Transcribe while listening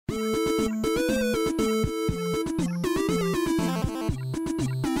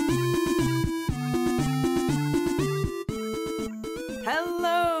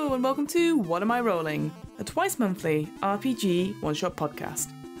welcome to What Am I Rolling, a twice-monthly RPG one-shot podcast,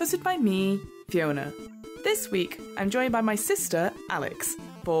 hosted by me, Fiona. This week, I'm joined by my sister, Alex,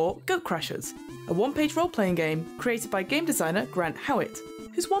 for Goat Crashers, a one-page role-playing game created by game designer Grant Howat,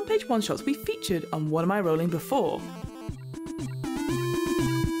 whose one-page one-shots we featured on What Am I Rolling before.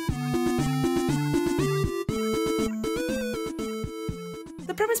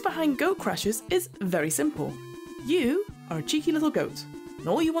 The premise behind Goat Crashers is very simple. You are a cheeky little goat, and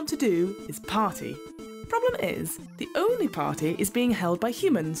all you want to do is party. Problem is, the only party is being held by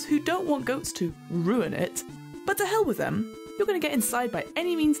humans who don't want goats to ruin it, but to hell with them, you're going to get inside by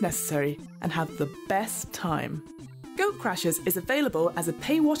any means necessary and have the best time. Goat Crashers is available as a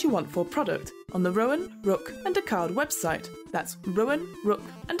pay-what-you-want-for product on the Rowan, Rook and Descartes website. That's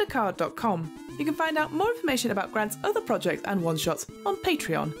rowanrookandescartes.com. You can find out more information about Grant's other projects and one-shots on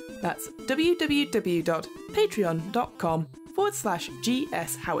Patreon. That's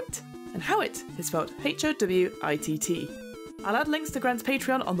www.patreon.com/GSHowat. And Howat is spelled Howit. I'll add links to Grant's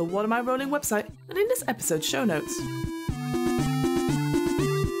Patreon on the What Am I Rolling website and in this episode's show notes.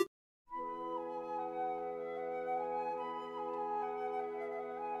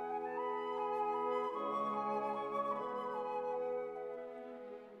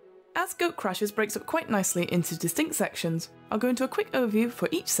 As Goat Crashers breaks up quite nicely into distinct sections, I'll go into a quick overview for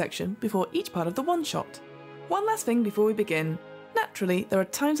each section before each part of the one-shot. One last thing before we begin. Naturally, there are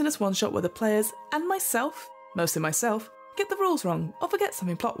times in this one-shot where the players, and myself, mostly myself, get the rules wrong or forget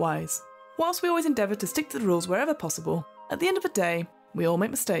something plot-wise. Whilst we always endeavour to stick to the rules wherever possible, at the end of the day, we all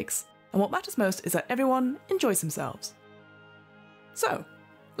make mistakes, and what matters most is that everyone enjoys themselves. So,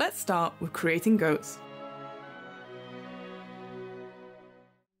 let's start with creating goats.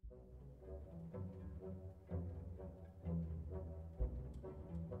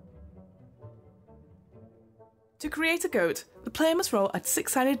 To create a goat, the player must roll a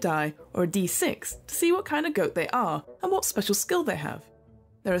 6-sided die, or a d6, to see what kind of goat they are and what special skill they have.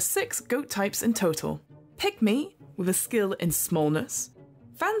 There are 6 goat types in total. Pygmy, with a skill in smallness.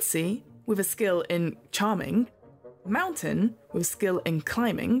 Fancy, with a skill in charming. Mountain, with a skill in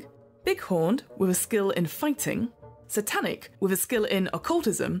climbing. Bighorned, with a skill in fighting. Satanic, with a skill in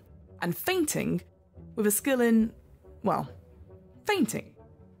occultism. And fainting, with a skill in, well, fainting.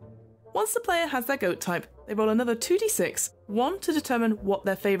 Once the player has their goat type, they roll another 2d6, one to determine what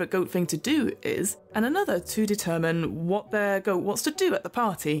their favourite goat thing to do is, and another to determine what their goat wants to do at the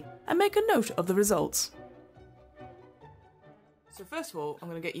party, and make a note of the results. So first of all, I'm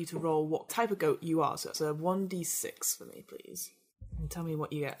going to get you to roll what type of goat you are, so that's a 1d6 for me, please. And tell me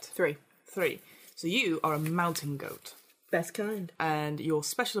what you get. 3. So you are a mountain goat. Best kind. And your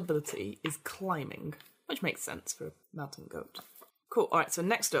special ability is climbing, which makes sense for a mountain goat. Cool. All right, so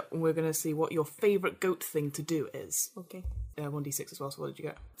next up, we're going to see what your favourite goat thing to do is. Okay. 1d6 as well, so what did you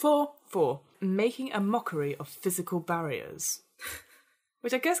get? 4. Making a mockery of physical barriers.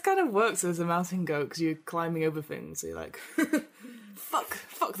 Which I guess kind of works as a mountain goat, because you're climbing over things, so you're like, fuck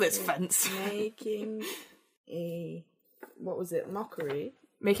this fence. Making a... what was it? Mockery?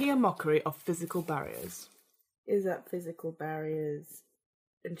 Making a mockery of physical barriers. Is that physical barriers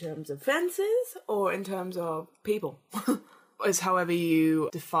in terms of fences, or in terms of people? Is however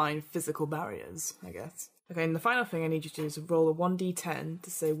you define physical barriers, I guess. Okay, and the final thing I need you to do is roll a 1d10 to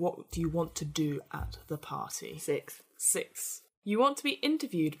say what do you want to do at the party. 6. You want to be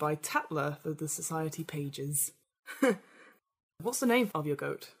interviewed by Tatler for the society pages. What's the name of your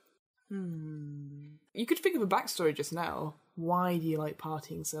goat? You could think of a backstory just now. Why do you like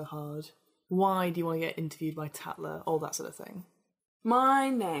partying so hard? Why do you want to get interviewed by Tatler? All that sort of thing. My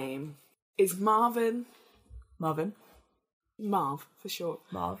name is Marvin. Marv, for short.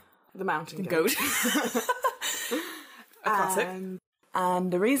 Marv. The mountain goat. A classic.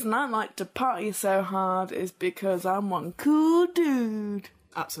 And the reason I like to party so hard is because I'm one cool dude.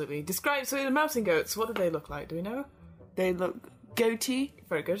 Absolutely. Describe, so the mountain goats, what do they look like? Do we know? They look goaty.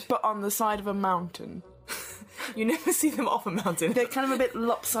 Very good. But on the side of a mountain. You never see them off a mountain. They're kind of a bit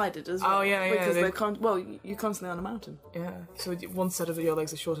lopsided as well. Oh, yeah. Because you're constantly on a mountain. Yeah. So one set of your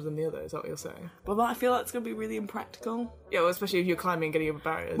legs are shorter than the other, is that what you're saying? Well, I feel like it's going to be really impractical. Yeah, well, especially if you're climbing and getting over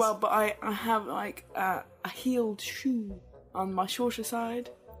barriers. Well, but I have, like, a heeled shoe on my shorter side.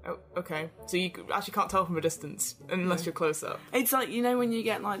 Oh, okay. So you actually can't tell from a distance, unless you're close up. It's like, you know when you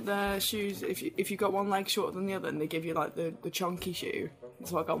get, like, the shoes, if you got one leg shorter than the other, and they give you, like, the chunky shoe.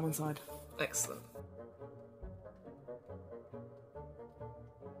 That's what I got on one side. Excellent.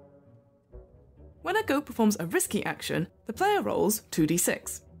 When a goat performs a risky action, the player rolls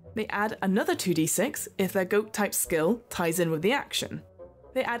 2d6. They add another 2d6 if their goat type skill ties in with the action.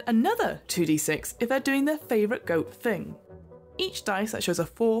 They add another 2d6 if they're doing their favourite goat thing. each dice that shows a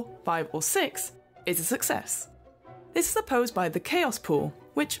 4, 5 or 6 is a success. This is opposed by the chaos pool,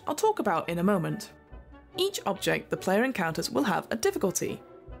 which I'll talk about in a moment. Each object the player encounters will have a difficulty.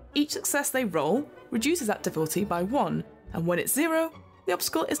 Each success they roll reduces that difficulty by 1, and when it's 0, the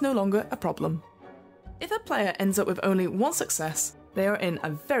obstacle is no longer a problem. If a player ends up with only 1 success, they are in a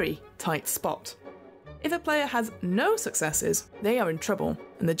very tight spot. If a player has no successes, they are in trouble,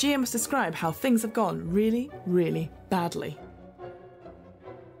 and the GM must describe how things have gone really, really badly.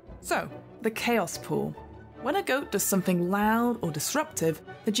 So, the chaos pool. When a goat does something loud or disruptive,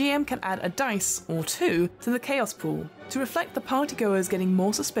 the GM can add a dice or 2 to the chaos pool to reflect the partygoers getting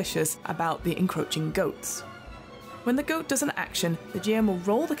more suspicious about the encroaching goats. When the goat does an action, the GM will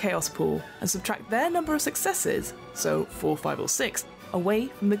roll the chaos pool and subtract their number of successes, so 4, 5 or 6, away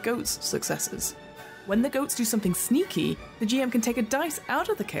from the goat's successes. When the goats do something sneaky, the GM can take a dice out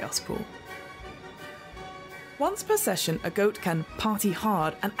of the chaos pool. Once per session, a goat can party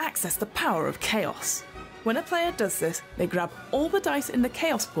hard and access the power of chaos. When a player does this, they grab all the dice in the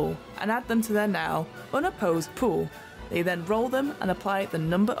chaos pool and add them to their now unopposed pool. They then roll them and apply the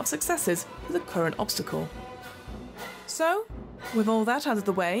number of successes to the current obstacle. So, with all that out of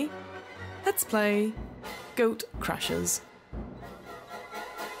the way, let's play Goat Crashers.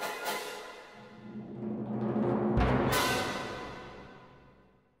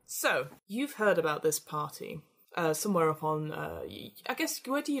 So, you've heard about this party. Somewhere up on, I guess,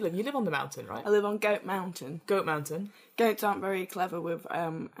 where do you live? You live on the mountain, right? I live on Goat Mountain. Goat Mountain. Goats aren't very clever with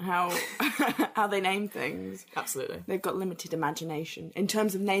how how they name things. Absolutely. They've got limited imagination. In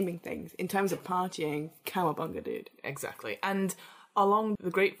terms of naming things, in terms of partying, cowabunga, dude. Exactly. And along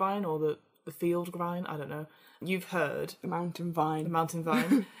the grapevine, or the field vine, I don't know, you've heard... The mountain vine. The mountain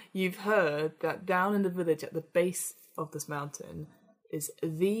vine. You've heard that down in the village at the base of this mountain is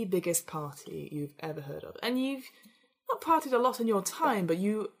the biggest party you've ever heard of. And you've not partied a lot in your time, but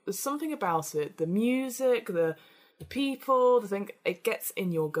there's something about it, the music, the people, the thing, it gets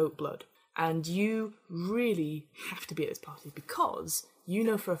in your goat blood. And you really have to be at this party because you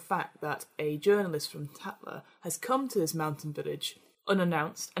know for a fact that a journalist from Tatler has come to this mountain village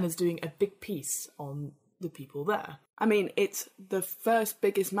unannounced and is doing a big piece on the people there. I mean, it's the first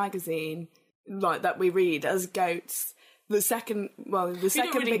biggest magazine like that we read as goats. The second biggest... You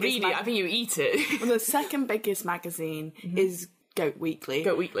don't really read it, I think you eat it. Well, the second biggest magazine is Goat Weekly.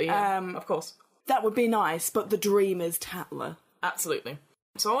 Goat Weekly, yeah, of course. That would be nice, but the dream is Tatler. Absolutely.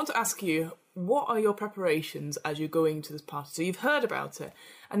 So I want to ask you, what are your preparations as you're going to this party? So you've heard about it,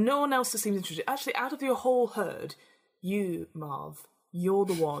 and no one else seems interested. Actually, out of your whole herd, you, Marv, you're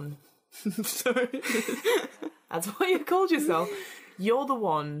the one... Sorry. That's what you called yourself. You're the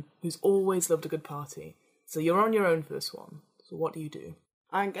one who's always loved a good party. So you're on your own for this one. So what do you do?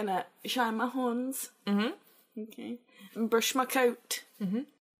 I'm gonna shine my horns. Mm-hmm. Okay. And brush my coat. Mm-hmm.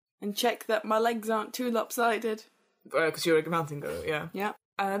 And check that my legs aren't too lopsided. Because you're a mountain goat, yeah. Yeah.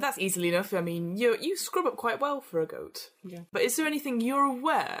 That's easily enough. I mean, you scrub up quite well for a goat. Yeah. But is there anything you're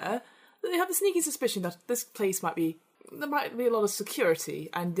aware that you have a sneaky suspicion that this place might be... There might be a lot of security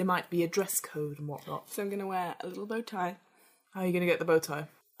and there might be a dress code and whatnot. So I'm going to wear a little bow tie. How are you going to get the bow tie?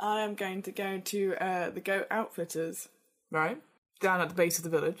 I am going to go to the Goat Outfitters. Right. Down at the base of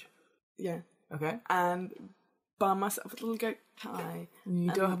the village? Yeah. Okay. And buy myself a little goat tie.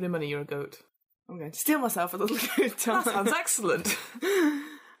 You don't have any money, you're a goat. I'm going to steal myself a little goat tie. That sounds excellent.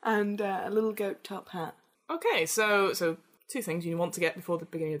 And a little goat top hat. Okay, so two things you want to get before the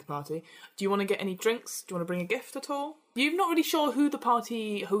beginning of the party. Do you want to get any drinks? Do you want to bring a gift at all? You're not really sure who the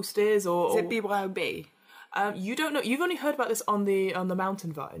party host is, or... Is it BYOB? You don't know. You've only heard about this on the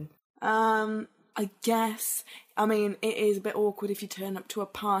mountain vine. I guess. I mean, it is a bit awkward if you turn up to a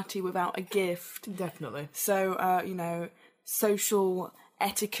party without a gift. Definitely. So, social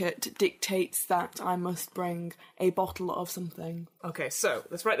etiquette dictates that I must bring a bottle of something. Okay, so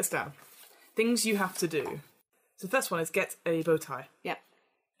let's write this down. Things you have to do. So the first one is get a bow tie. Yeah.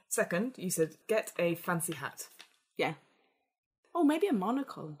 Second, you said get a fancy hat. Yeah. Oh, maybe a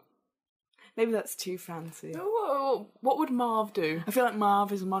monocle. Maybe that's too fancy. Oh, what would Marv do? I feel like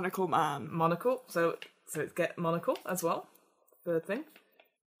Marv is a monocle man. Monocle. So it's get monocle as well. Third thing.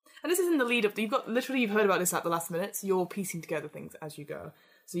 And this is in the lead up. You've heard about this at the last minute. So you're piecing together things as you go.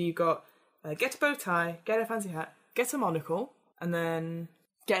 So you've got get a bow tie, get a fancy hat, get a monocle, and then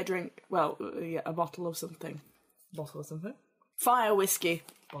get a drink. Well, yeah, a bottle of something. Bottle of something. Fire whiskey.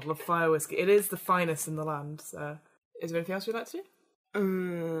 Bottle of fire whiskey. It is the finest in the land. So, is there anything else you'd like to do?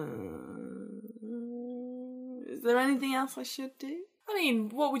 Is there anything else I should do? I mean,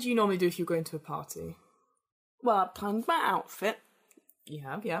 what would you normally do if you were going to a party? Well, I planned my outfit. You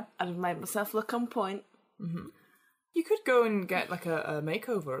have, yeah. I'd have made myself look on point. Mm-hmm. You could go and get like a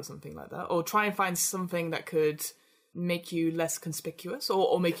makeover or something like that, or try and find something that could make you less conspicuous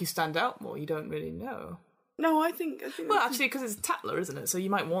or make you stand out more. You don't really know. No, I think Well, actually, because it's Tatler, isn't it? So you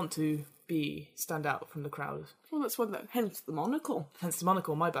might want to stand out from the crowd. Well, that's one that... Hence the monocle. Hence the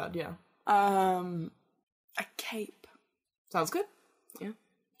monocle, my bad, yeah. A cape. Sounds good. Yeah.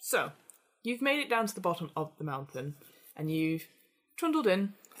 So, you've made it down to the bottom of the mountain, and you've trundled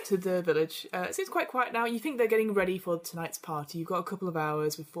in to the village. It seems quite quiet now. You think they're getting ready for tonight's party. You've got a couple of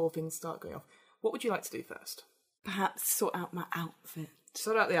hours before things start going off. What would you like to do first? Perhaps sort out my outfit.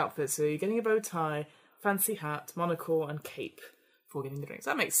 Sort out the outfit. So you're getting a bow tie, fancy hat, monocle, and cape before getting the drinks.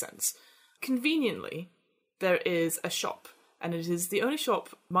 That makes sense. Conveniently, there is a shop, and it is the only shop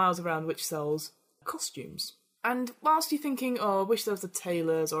miles around which sells costumes. And whilst you're thinking, oh, I wish there was a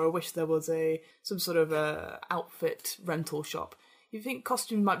tailor's, or I wish there was some sort of outfit rental shop, you think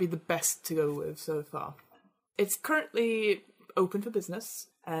costume might be the best to go with so far. It's currently open for business,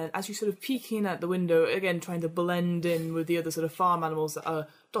 and as you sort of peek in at the window, again trying to blend in with the other sort of farm animals that are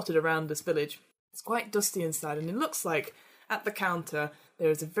dotted around this village, it's quite dusty inside, and it looks like at the counter there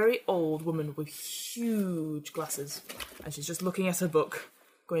is a very old woman with huge glasses, and she's just looking at her book,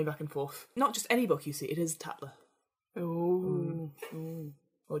 going back and forth. Not just any book, you see, it is Tatler. Ooh.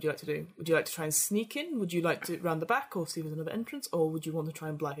 What would you like to do? Would you like to try and sneak in? Would you like to round the back or see if there's another entrance? Or would you want to try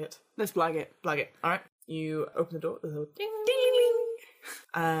and blag it? Let's blag it. Blag it. All right. You open the door. There's a little ding, ding, ding, ding.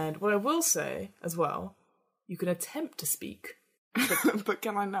 And what I will say as well, you can attempt to speak. But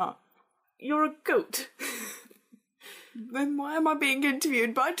can I not? You're a goat. Then why am I being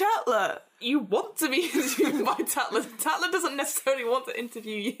interviewed by Tatler? You want to be interviewed by Tatler. Tatler doesn't necessarily want to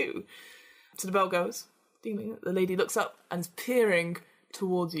interview you. So the bell goes. Ding, ding. The lady looks up and is peering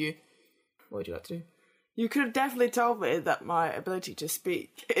towards you. What would you like to do? You could have definitely told me that my ability to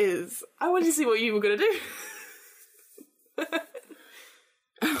speak is... I wanted to see what you were going to do.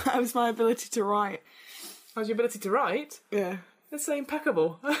 How's my ability to write? How's your ability to write? Yeah. It's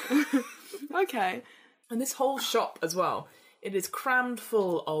impeccable. Okay. And this whole shop as well, it is crammed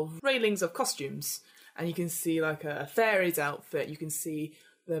full of railings of costumes. And you can see like a fairy's outfit, you can see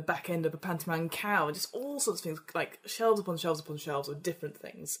the back end of a pantomime cow, and just all sorts of things, like shelves upon shelves upon shelves of different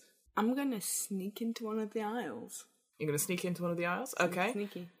things. I'm going to sneak into one of the aisles. You're going to sneak into one of the aisles? Okay.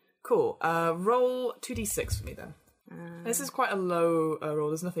 Sneaky. Cool. Roll 2d6 for me then. This is quite a low roll.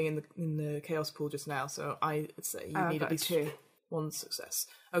 There's nothing in the chaos pool just now, so I'd say you need at least 2. One success.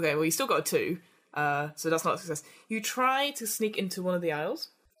 Okay, well you still got a 2, so that's not a success. You try to sneak into one of the aisles.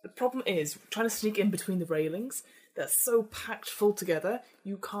 The problem is, trying to sneak in between the railings, they're so packed full together,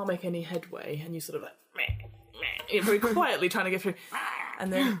 you can't make any headway, and you sort of like, meh, meh, very quietly trying to get through.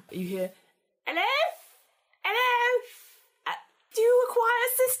 And then you hear, hello? Hello? Do you require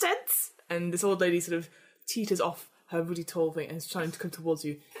assistance? And this old lady sort of teeters off her ruddy tall thing and is trying to come towards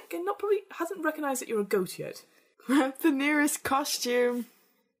you. Again, hasn't recognised that you're a goat yet. Grab the nearest costume.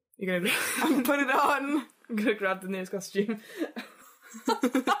 You're going to and put it on. I'm going to grab the nearest costume.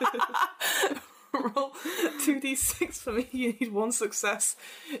 Roll 2d6 for me. You need 1 success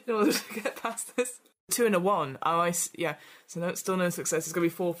in order to get past this. 2 and a 1. Oh, yeah. So no, still no success. It's going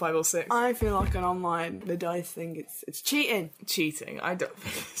to be 4, 5 or 6. I feel like the dice thing, it's cheating. Cheating. I don't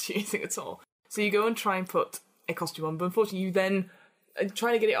think it's cheating at all. So you go and try and put a costume on, but unfortunately you then,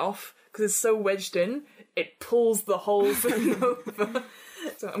 trying to get it off, because it's so wedged in, it pulls the whole thing over.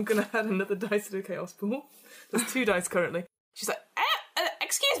 So I'm going to add another dice to the chaos pool. There's 2 dice currently. She's like,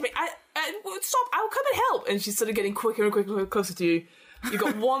 excuse me, stop, I'll come and help. And she's sort of getting quicker and quicker, closer to you. You've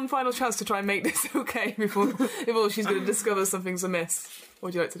got one final chance to try and make this okay before she's going to discover something's amiss. What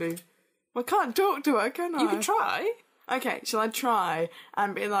would you like to do? I can't talk to her, can I? You can try. Okay, shall I try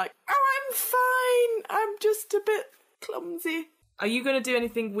and be like, oh, I'm fine, I'm just a bit clumsy. Are you going to do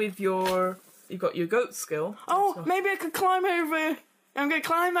anything with you've got your goat skill? Oh, maybe I could climb over. I'm going to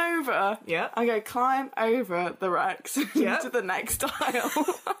climb over. Yeah. I'm going to climb over the racks Yeah. to the next aisle.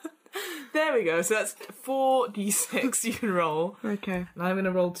 There we go. So that's 4d6 you can roll. Okay. And I'm going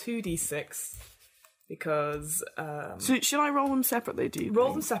to roll 2d6 because... So should I roll them separately, do you roll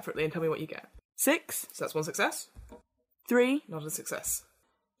think? them separately and tell me what you get. 6. So that's 1 success. 3. Not a success.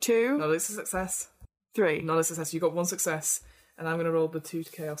 2. Not a success. 3. Not a success. You got 1 success. And I'm going to roll the 2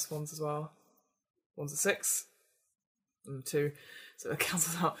 chaos ones as well. 1's a 6. And 2. So that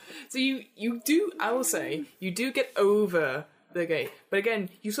cancels out. So you do, I will say, you do get over the gate. But again,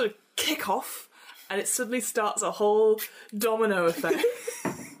 you sort of kick off and it suddenly starts a whole domino effect.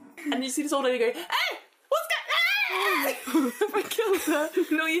 And you see this old lady going, hey! What's going on? Have I killed her?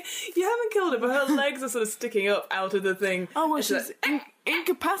 No, you haven't killed her, but her legs are sort of sticking up out of the thing. Oh, well, And she's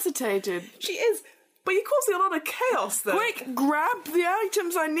incapacitated. she is, But you're causing a lot of chaos, though. Quick, grab the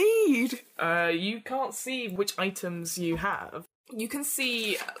items I need. You can't see which items you have. You can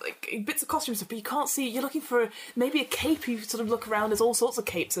see like bits of costume stuff, but you can't see. You're looking for maybe a cape. You sort of look around. There's all sorts of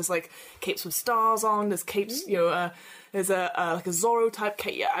capes. There's like capes with stars on. There's capes. There's a like a Zorro type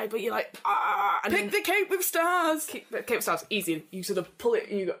cape. Yeah, but you're like Pick the cape with stars. Cape with stars. Easy. You sort of pull it.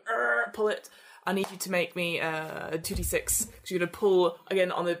 You go pull it. I need you to make me a 2d6 because you're gonna pull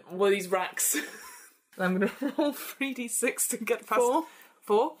again on one of these racks. And I'm gonna roll 3d6 to get past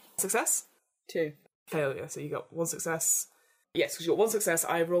 4 success. 2 failure. So you got 1 success. Yes, because you got 1 success.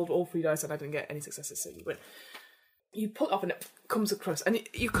 I rolled all 3 dice and I didn't get any successes, so you win. You pull it off and it comes across, and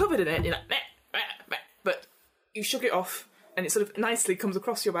you're covered in it. And you're like, meh, meh, meh, but you shook it off, and it sort of nicely comes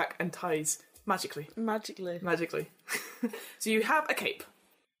across your back and ties magically. Magically. So you have a cape.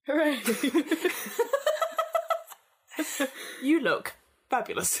 Hooray! You look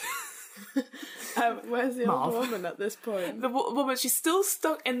fabulous. Where's the Marv. old woman at this point? The woman, she's still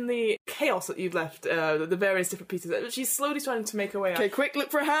stuck in the chaos that you've left, the various different pieces. She's slowly starting to make her way out. Okay, quick,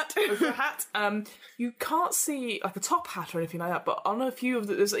 look for a hat. Look for a hat. You can't see like a top hat or anything like that, but on a few of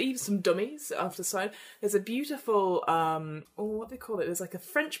there's even some dummies off the side. There's a beautiful, what do they call it? There's like a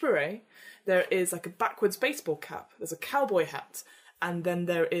French beret. There is like a backwards baseball cap. There's a cowboy hat. And then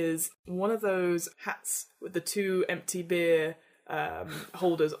there is one of those hats with the 2 empty beer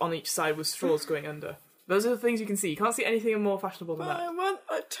holders on each side with straws going under. Those are the things you can see. You can't see anything more fashionable than that. I want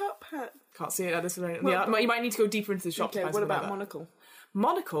a top hat. Can't see it at this point. You might need to go deeper into the shop. Okay, to find what something about like that. monocle?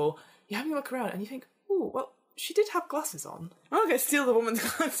 Monocle, you're having a look around and you think, oh, well, she did have glasses on. I'm not going to steal the woman's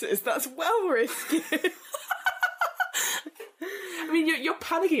glasses. That's well risky. I mean, you're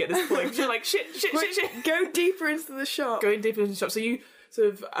panicking at this point. You're like, shit. Go deeper into the shop. Going deeper into the shop. So you sort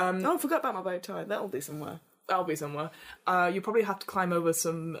of... Oh, I forgot about my bow tie. That'll be somewhere. That'll be somewhere. You probably have to climb over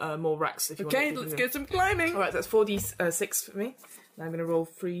some more racks if you want to. Okay, let's get some climbing. Alright, that's 4d6 for me. Now I'm going to roll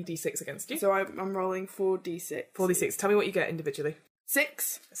 3d6 against you. So I'm rolling 4d6. 4d6. Tell me what you get individually.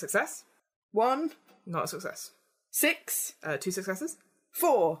 6. A success? 1. Not a success. 6. 2 successes?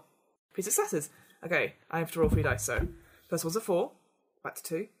 4. 3 successes. Okay, I have to roll 3 dice, so... First one's a 4. Back to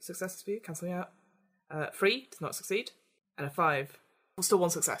 2 successes for you, cancelling out. 3 does not succeed. And a 5. Well, still 1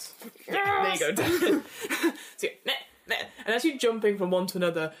 success. Yes! There you go. So yeah, and as you're jumping from one to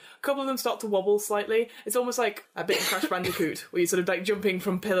another, a couple of them start to wobble slightly. It's almost like a bit of Crash Bandicoot, where you're sort of like jumping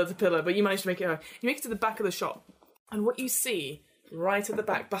from pillar to pillar, but you manage to make it. You make it to the back of the shop, and what you see right at the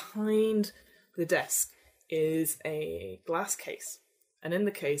back, behind the desk, is a glass case, and in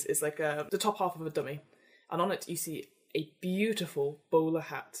the case is like the top half of a dummy, and on it you see a beautiful bowler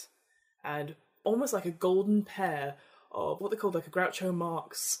hat, and almost like a golden pair of what they call like a Groucho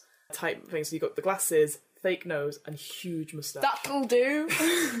Marx type thing. So you got the glasses, fake nose, and huge moustache. That'll do.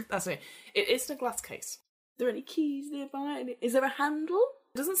 That's me. It is in a glass case. Are there any keys nearby? Is there a handle?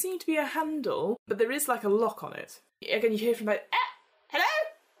 It doesn't seem to be a handle, but there is like a lock on it. Again, you hear from like, hello?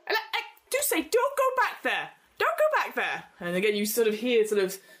 Do say, don't go back there! Don't go back there! And again, you sort of hear sort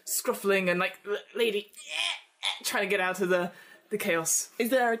of scruffling and like, lady, trying to get out of the chaos. Is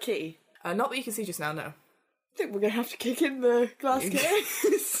there a key? Not that you can see just now, no. I think we're going to have to kick in the glass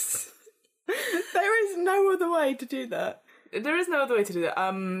case. There is no other way to do that. There is no other way to do that.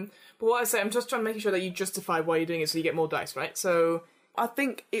 But what I say, I'm just trying to make sure that you justify why you're doing it so you get more dice, right? So I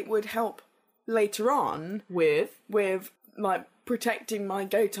think it would help later on with like protecting my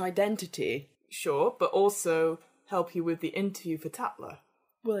goat identity. Sure, but also help you with the interview for Tatler.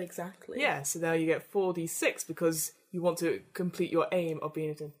 Well, exactly. Yeah, so now you get 4d6 because you want to complete your aim of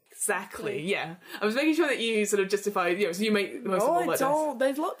being able to... Exactly, yeah. I was making sure that you sort of justify, so you make the most of all that dice.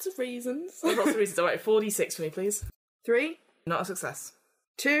 There's lots of reasons. There's lots of reasons. All right, 4d6 for me, please. 3. Not a success.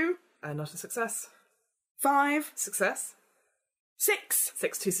 2. Not a success. 5. Success. 6.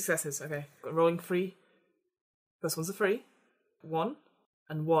 2 successes, okay. Got rolling 3. First one's a 3. 1.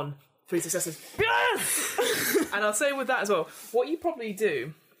 And 1. 3 successes. Yes! And I'll say with that as well, what you probably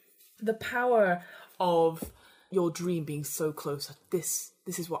do, the power of your dream being so close, this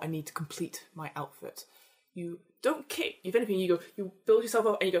is what I need to complete my outfit. You don't kick. If anything, you build yourself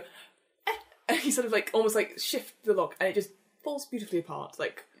up and you go, and you sort of like, almost like shift the lock and it just falls beautifully apart,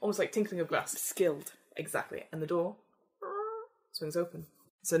 like, almost like tinkling of glass. Skilled. Exactly. And the door swings open.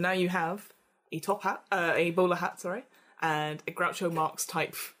 So now you have a top hat, a bowler hat, sorry, and a Groucho Marx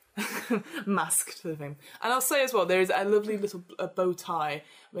type mask to the thing. And I'll say as well, there is a lovely little bow tie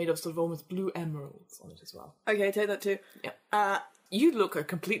made of sort of almost blue emeralds on it as well. Okay, take that too. Yeah. You look a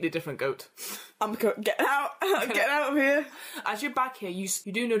completely different goat. Get out! Get out of here! As you're back here, you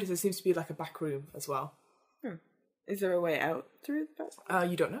do notice there seems to be like a back room as well. Is there a way out through the back?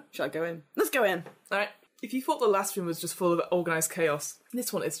 You don't know. Shall I go in? Let's go in. All right. If you thought the last room was just full of organised chaos,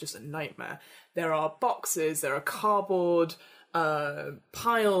 this one is just a nightmare. There are boxes, there are cardboard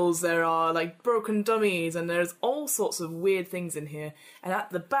piles, there are like broken dummies, and there's all sorts of weird things in here. And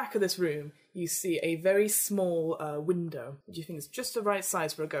at the back of this room, you see a very small window, which you think is just the right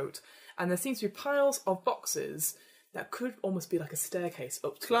size for a goat. And there seems to be piles of boxes that could almost be like a staircase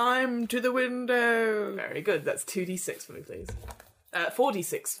up to Climb to the window. Very good. That's 2d6 for me, please.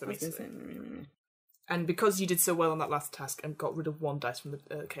 4d6 for me. And because you did so well on that last task and got rid of 1 dice from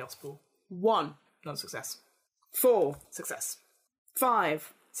the chaos pool. 1. Non-success. 4. Success.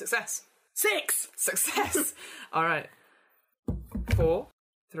 5. Success. 6. Success. All right. 4,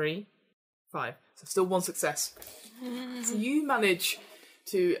 3, 5. So still 1 success. So you manage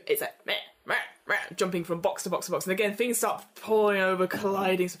to... It's like... jumping from box to box to box. And again, things start falling over,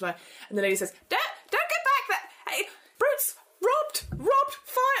 colliding, stuff like that. And the lady says, don't get back there! Hey, brutes! Robbed!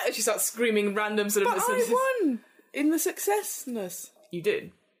 Fire! And she starts screaming random sort of... But I won! In the successness. You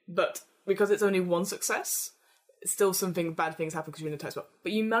did. But because it's only 1 success, still bad things happen because you're in a tight spot.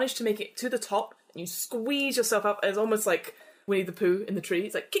 But you manage to make it to the top, and you squeeze yourself up. It's almost like Winnie the Pooh in the tree.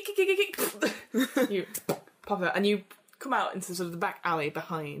 It's like, kick, kick, kick, kick, kick. You pop out, and you come out into sort of the back alley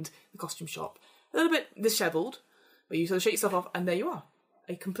behind the costume shop. A little bit dishevelled, but you sort of shake yourself off, and there you are.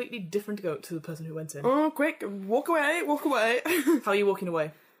 A completely different goat to the person who went in. Oh, quick, walk away. How are you walking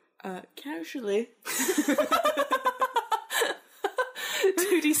away? Casually.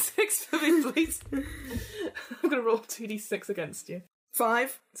 2d6 for me, please. I'm going to roll 2d6 against you.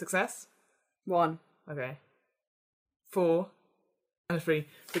 5. Success? 1. Okay. 4. And a 3.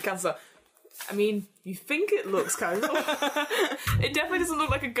 The cancel. I mean, you think it looks casual. It definitely doesn't look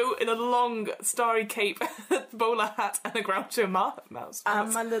like a goat in a long, starry cape, bowler hat, and a Groucho mouse.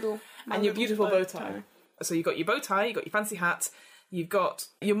 And my your beautiful bow tie. So you've got your bow tie, you've got your fancy hat, you've got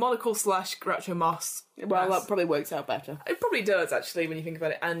your monocle / Groucho mask. Well, that probably works out better. It probably does, actually, when you think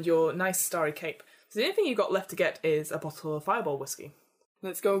about it, and your nice starry cape. So the only thing you've got left to get is a bottle of Fireball whiskey.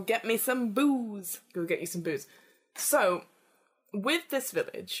 Let's go get me some booze. Go get you some booze. So, with this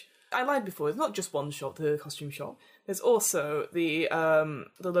village... I lied before, it's not just one shop, the costume shop. There's also the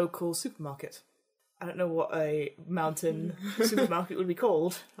local supermarket. I don't know what a mountain supermarket would be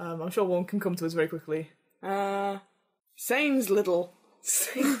called. I'm sure one can come to us very quickly. Sains Little.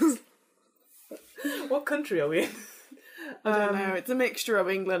 What country are we in? I don't know, it's a mixture of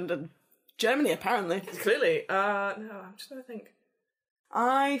England and Germany, apparently. Clearly. No, I'm just trying to think.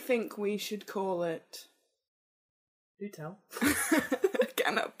 I think we should call it... Do tell.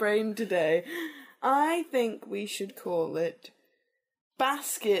 Cannot brain today. I think we should call it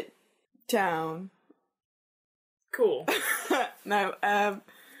Basket Town. Cool. No,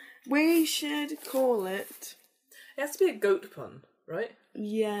 we should call it... It has to be a goat pun, right?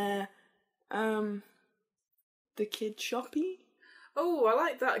 Yeah. The Kid Shoppy? Oh, I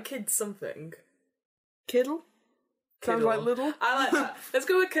like that. A kid something. Kiddle? Sounds like little. I like that. Let's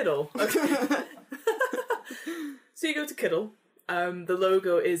go with Kiddle. Okay. So you go to Kiddle. The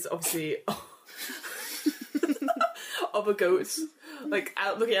logo is obviously of a goat, like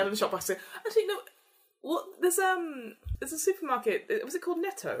looking out of the shop. Actually, no. What? There's a supermarket. Was it called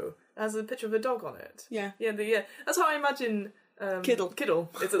Netto? It has a picture of a dog on it. Yeah. Yeah. That's how I imagine Kiddle.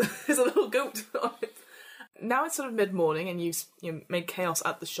 It's a little goat on it. Now it's sort of mid-morning, and you've made chaos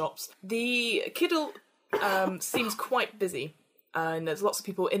at the shops. The Kiddle seems quite busy. And there's lots of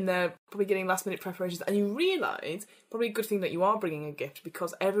people in there probably getting last-minute preparations, and you realise, probably a good thing that you are bringing a gift,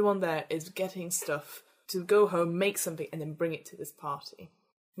 because everyone there is getting stuff to go home, make something, and then bring it to this party.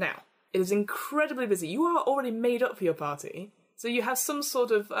 Now, it is incredibly busy. You are already made up for your party, so you have some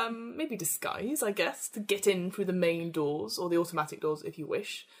sort of, maybe disguise, I guess, to get in through the main doors, or the automatic doors if you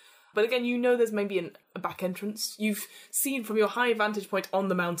wish. But again, you know there's maybe a back entrance. You've seen from your high vantage point on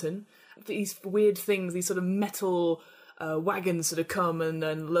the mountain these weird things, these sort of metal... wagons sort of come and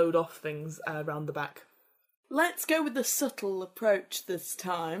then load off things around the back. Let's go with the subtle approach this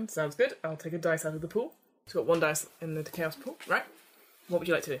time. Sounds good. I'll take a dice out of the pool. So got 1 dice in the chaos pool. Right. What would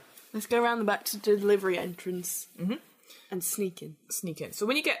you like to do? Let's go around the back to the delivery entrance and sneak in. Sneak in. So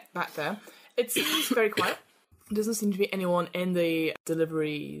when you get back there, it seems very quiet. There doesn't seem to be anyone in the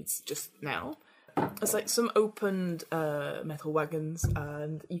deliveries just now. It's like some opened metal wagons,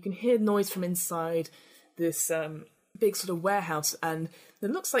 and you can hear noise from inside this... big sort of warehouse, and it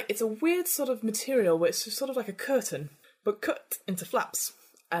looks like it's a weird sort of material where it's sort of like a curtain, but cut into flaps,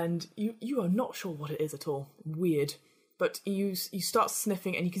 and you are not sure what it is at all. Weird. But you start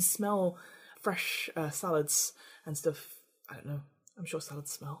sniffing, and you can smell fresh salads and stuff, I don't know, I'm sure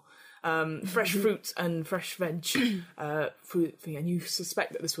salads smell. Fresh fruit and fresh veg food thing, and you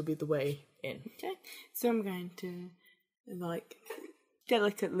suspect that this would be the way in. Okay, so I'm going to, like,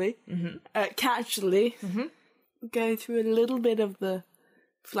 delicately, casually, go through a little bit of the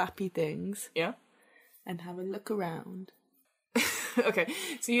flappy things. Yeah. And have a look around. Okay,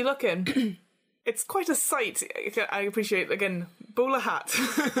 so you look in. It's quite a sight. I appreciate, again, bowler hat,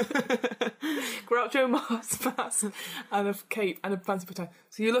 Groucho Marx mask, and a cape and a fancy tie.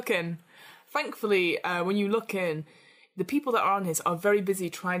 So you look in. Thankfully, when you look in, the people that are on this are very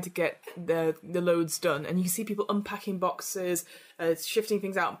busy trying to get the loads done, and you see people unpacking boxes, shifting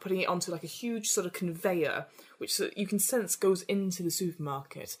things out and putting it onto like a huge sort of conveyor, which you can sense goes into the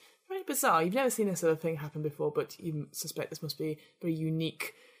supermarket. Very bizarre. You've never seen this sort of thing happen before, but you suspect this must be very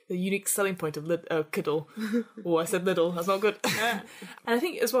unique. The unique selling point of Kiddle. Oh, I said Lidl. That's not good. And I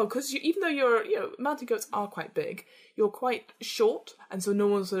think as well, because even though mountain goats are quite big, you're quite short, and so no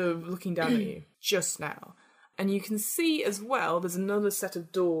one's sort of looking down at you just now. And you can see as well, there's another set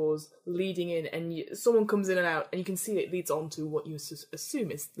of doors leading in, and someone comes in and out, and you can see it leads on to what you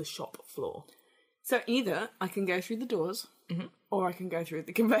assume is the shop floor. So either I can go through the doors, or I can go through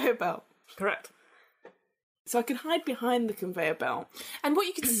the conveyor belt. Correct. So I can hide behind the conveyor belt. And what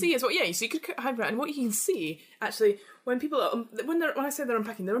you can see is so you could hide behind, and what you can see, actually, when people are, when I say they're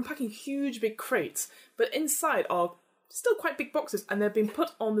unpacking huge big crates, but inside are still quite big boxes, and they've been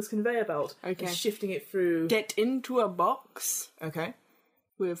put on this conveyor belt, and shifting it through. Get into a box. Okay.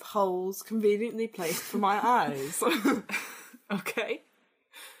 With holes conveniently placed for my eyes. Okay.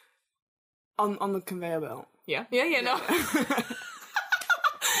 On the conveyor belt. Yeah, no.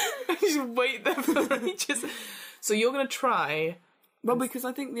 Just wait there for ages. So you're going to try... Well, because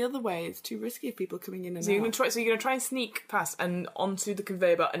I think the other way is too risky if people are coming in and out. So you're going to try and sneak past and onto the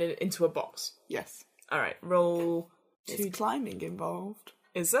conveyor belt and into a box? Yes. All right, roll... There's climbing involved.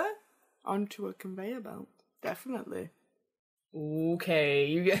 Is there? Onto a conveyor belt. Definitely. Okay,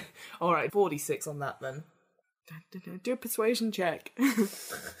 you get... All right, 46 on that then. Do a persuasion check.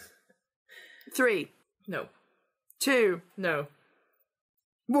 3. No. 2. No.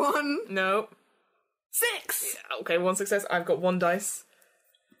 1. No. 6. Yeah, okay, 1 success. I've got 1 dice.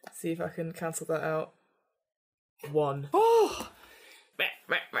 See if I can cancel that out. 1. Oh!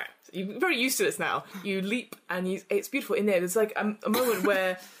 You're very used to this now. You leap and it's beautiful in there. There's like a moment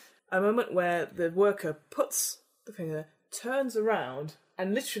where the worker puts the thing there, turns around,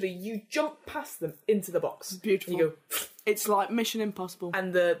 and literally you jump past them into the box. Beautiful. You go. It's like Mission Impossible.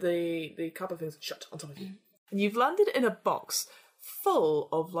 And the couple of things shut on top of you. And you've landed in a box full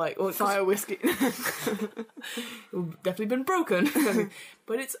of like fire whiskey. Definitely been broken.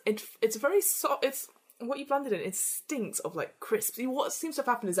 But it's very soft. It's what you've landed in. It stinks of like crisps. What seems to have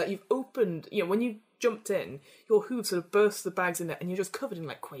happened is that you've opened. When you jumped in, your hooves sort of burst the bags in there, and you're just covered in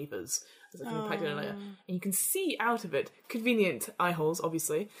like quavers. And you can see out of it. Convenient eye holes,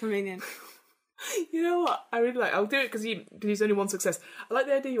 obviously. Convenient. You know what? I really like. I'll do it because he's only 1 success. I like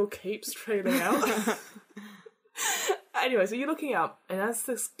the idea your cape's trailing out. Anyway, so you're looking up, and as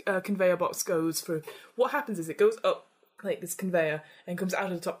this conveyor box goes through, what happens is it goes up like this conveyor and comes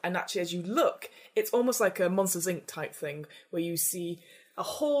out of the top, and actually as you look, it's almost like a Monsters Inc. type thing, where you see a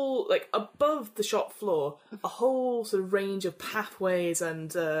whole, like above the shop floor, a whole sort of range of pathways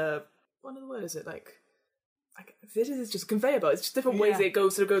and, what other word is it, like it is just a conveyor belt. It's just different ways that it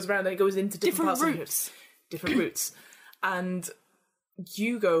goes around, and it goes into different parts routes. Different routes. And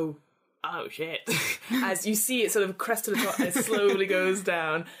you go, oh shit, as you see it sort of crest to the top and it slowly goes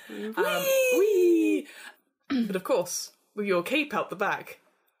down. Whee! But of course, with your cape out the back,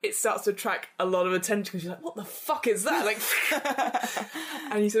 it starts to attract a lot of attention because you're like, what the fuck is that? Like,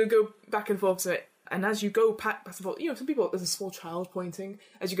 and you sort of go back and forth to it. And as you go past and forth, some people, there's a small child pointing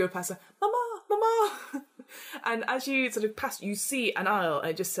as you go past, Mama, Mama. And as you sort of pass, you see an aisle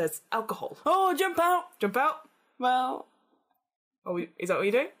and it just says alcohol. Oh, jump out! Jump out? Well... Oh, is that what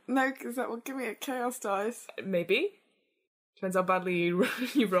you do? No, because that will give me a chaos dice. Maybe. Depends how badly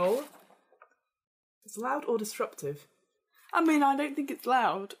you roll. It's loud or disruptive? I mean, I don't think it's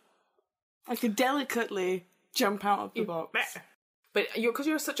loud. I could delicately jump out of the box. But because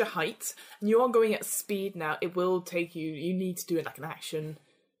you're such a height, and you are going at speed now, it will take you... You need to do it like an action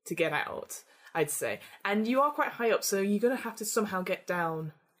to get out, I'd say. And you are quite high up, so you're going to have to somehow get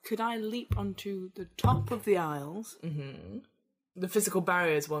down. Could I leap onto the top of the aisles? Mm-hmm. The physical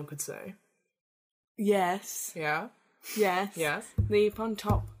barriers, one could say. Yes. Yeah? Yes. Yes. Leap on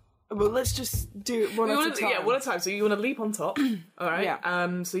top. Well, let's just do it one at a time. Yeah, one at a time. So you want to leap on top. All right.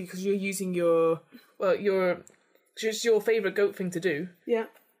 Yeah. So because you're using just your favourite goat thing to do. Yeah.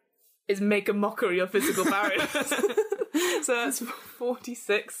 Is make a mockery of physical barriers. So that's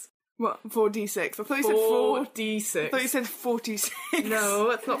 46. What? 4d6. I thought you said 4. 4d6. I thought you said 46. No,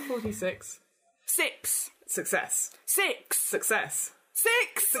 that's not 46. 6. Success. 6. Success.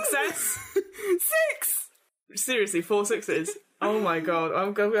 6. Success. 6. Seriously, 4 sixes. Oh my god,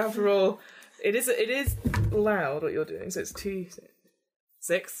 I'm going to have to roll. It is loud what you're doing, so it's 2,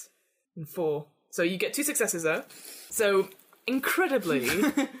 6, and 4. So you get 2 successes though. So, incredibly,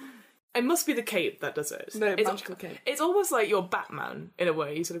 it must be the cape that does it. No, magical cape. It's almost like you're Batman, in a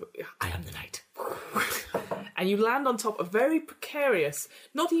way. You sort of go, I am the knight. And you land on top of very precarious,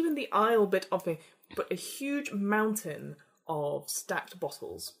 not even the aisle bit of it, but a huge mountain of stacked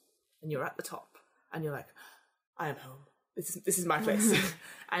bottles. And you're at the top. And you're like, I am home. This is my place.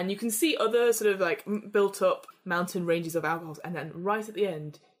 And you can see other sort of like built up mountain ranges of alcohols. And then right at the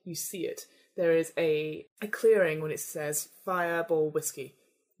end, you see it. There is a clearing when it says Fireball Whiskey.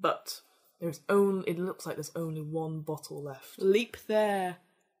 But it looks like there's only 1 bottle left. Leap there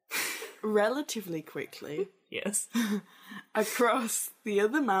relatively quickly. Yes. Across the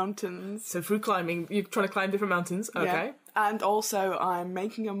other mountains. So through climbing, you're trying to climb different mountains. Okay. Yeah. And also I'm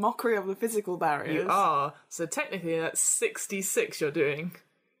making a mockery of the physical barriers. You are. So technically that's 66 you're doing.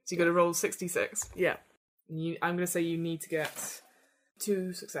 So you got to roll 66. Yeah. I'm going to say you need to get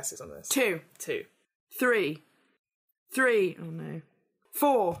 2 successes on this. 2. 2. 3. 3. Oh no.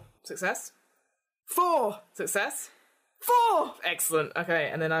 4. Success. 4. Success. 4. Excellent. Okay,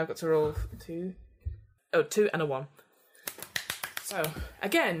 and then I've got to roll 2. Oh, 2 and a 1. So,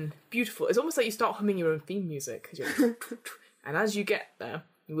 again, beautiful. It's almost like you start humming your own theme music. And as you get there,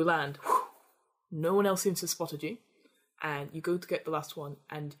 you will land. No one else seems to have spotted you. And you go to get the last one.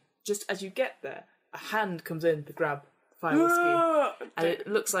 And just as you get there, a hand comes in to grab the fire whiskey. And it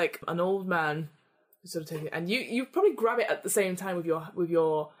looks like an old man who's sort of taking it. And you probably grab it at the same time with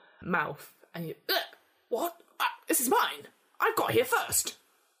your mouth. And you, what? This is mine. I got here first.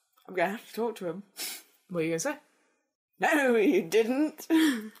 I'm going to have to talk to him. What are you going to say? No, you didn't.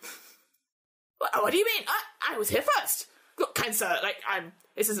 What do you mean? I was here first. Look, kind sir, like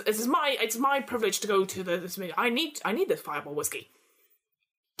it's my privilege to go to this meeting. I need this Fireball whiskey.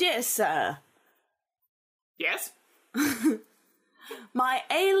 Dear sir. Yes. My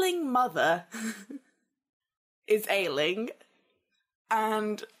ailing mother is ailing,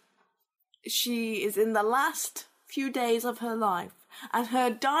 and she is in the last few days of her life, and her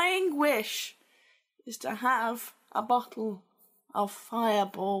dying wish is to have a bottle of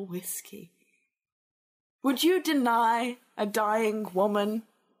Fireball whiskey. Would you deny a dying woman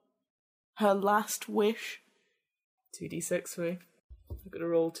her last wish? 2d6 for me. I'm going to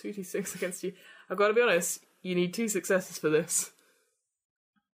roll 2d6 against you. I've got to be honest, you need 2 successes for this.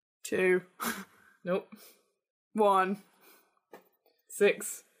 2. Nope. 1.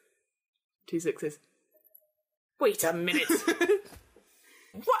 6. 2 sixes. Wait a minute.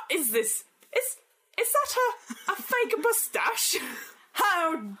 What is this? Is that a fake moustache?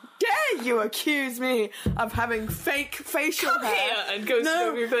 How dare you accuse me of having fake facial Come hair? here and go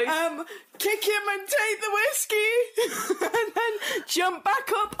over your face. Kick him and take the whiskey, and then jump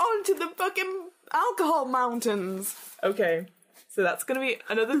back up onto the fucking alcohol mountains. Okay, so that's going to be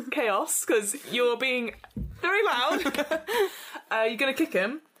another chaos because you're being very loud. You're going to kick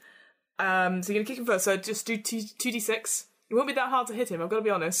him. So you're going to kick him first. So just do 2d6. It won't be that hard to hit him. I've got to be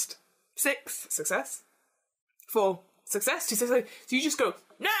honest. 6. Success. 4. Success. 2 success. So you just go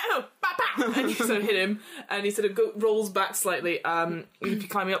no, bah, and you sort of hit him, and he sort of rolls back slightly. If you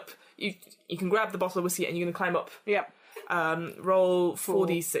climb up, you can grab the bottle of whiskey, and you're going to climb up. Yep. Roll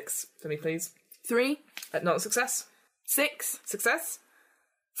 4d6 for me, please. 3. Not a success. 6. Success.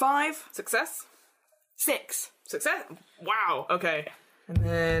 5. Success. 6. Success. Wow. Okay. And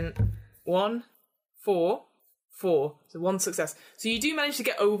then 1, 4, 4. So 1 success. So you do manage to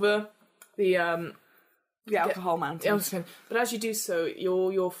get over the alcohol mountain. But as you do so,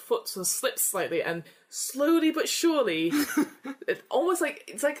 your foot sort of slips slightly, and slowly but surely, it's almost like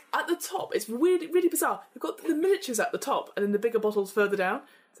it's like at the top. It's weird, really bizarre. You've got the miniatures at the top, and then the bigger bottles further down.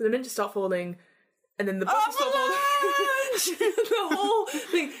 So the miniatures start falling, and then the bottles start falling. The whole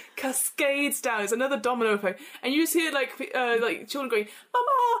thing cascades down. It's another domino effect, and you just hear like children going,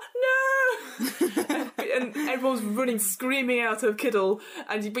 "Mama, no!" and everyone's running, screaming out of Kiddle.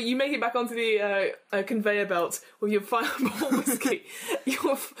 But you make it back onto the conveyor belt with your Fireball whiskey.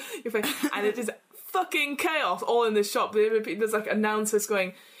 your and it is fucking chaos all in this shop. There's like announcers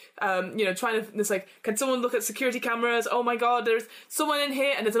going. Trying to, it's like, can someone look at security cameras? Oh my god, there's someone in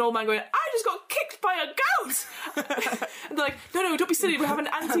here, and there's an old man going, I just got kicked by a goat! And they're like, no, don't be silly, we have an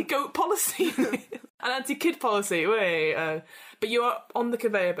anti-goat policy. An anti-kid policy, but you are on the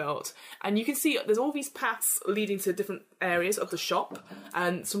conveyor belt, and you can see there's all these paths leading to different areas of the shop,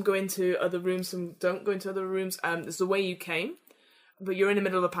 and some go into other rooms, some don't go into other rooms. There's the way you came, but you're in the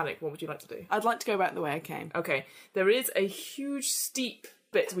middle of a panic. What would you like to do? I'd like to go back the way I came. Okay, there is a huge steep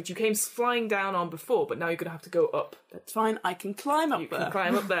bit which you came flying down on before, but now you're going to have to go up. That's fine, I can climb up there. You can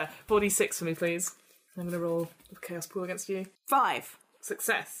climb up there. 46 for me, please. I'm going to roll the chaos pool against you. 5.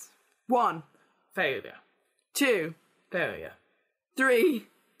 Success. 1. Failure. 2. Failure. 3.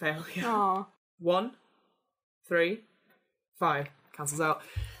 Failure. Aww. 1, 3, 5. Cancels out.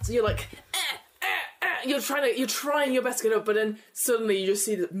 So you're like, you're trying your best to get up, but then suddenly you just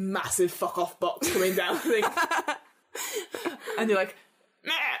see this massive fuck off box coming down the thing. And you're like,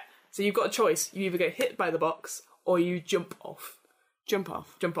 meh. So you've got a choice. You either get hit by the box or you jump off. Jump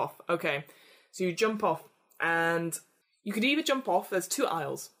off. Okay. So you jump off, and you could either jump off. There's 2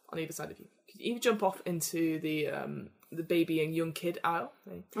 aisles on either side of you. You could either jump off into the baby and young kid aisle,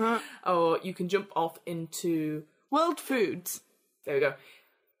 or you can jump off into World Foods. There we go.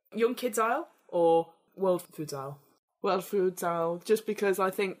 Young kids aisle or World Foods aisle. World Foods aisle, just because I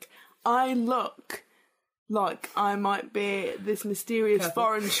think I look like I might be this mysterious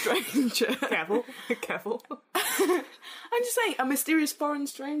foreign stranger. Careful. I'm just saying, a mysterious foreign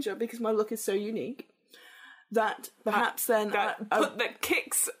stranger, because my look is so unique, that perhaps that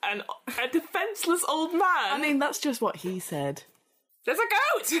kicks a defenceless old man. I mean, that's just what he said. There's a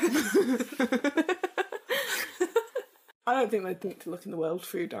goat! I don't think they'd think to look in the World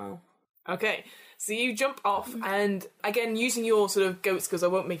Food aisle. Okay, so you jump off, and again, using your sort of goat skills, I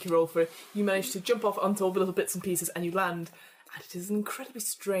won't make you roll for it, you manage to jump off onto all the little bits and pieces, and you land, and it is an incredibly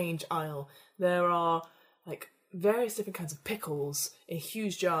strange aisle. There are, like, various different kinds of pickles in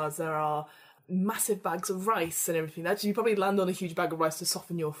huge jars. There are massive bags of rice and everything. Actually, you probably land on a huge bag of rice to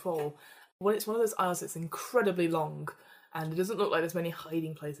soften your fall. Well, it's one of those aisles that's incredibly long, and it doesn't look like there's many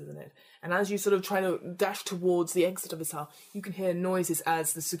hiding places in it. And as you sort of try to dash towards the exit of this aisle, you can hear noises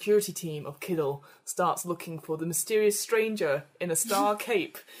as the security team of Kiddle starts looking for the mysterious stranger in a star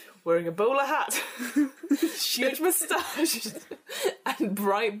cape, wearing a bowler hat, huge moustache, and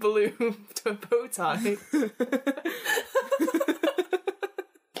bright blue to a bow tie.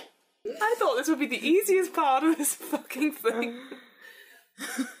 I thought this would be the easiest part of this fucking thing.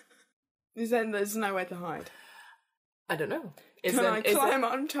 Then there's nowhere to hide. I don't know. Can I climb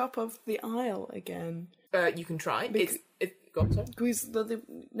on top of the aisle again? You can try. Go on, sorry. Because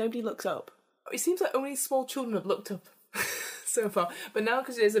nobody looks up. It seems like only small children have looked up so far. But now,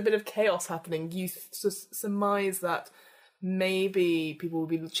 because there's a bit of chaos happening, you surmise that maybe people will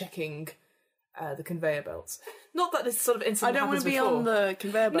be checking the conveyor belts. Not that this sort of incident happens before. I don't want to be on the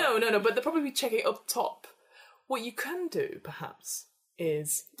conveyor belt. No, but they'll probably be checking up top. What you can do, perhaps,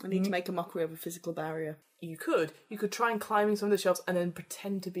 is... I need to make a mockery of a physical barrier. You could try and climbing some of the shelves and then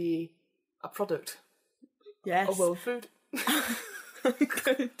pretend to be a product. Yes. Of World Food. I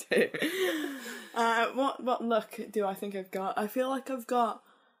could do. What luck do I think I've got? I feel like I've got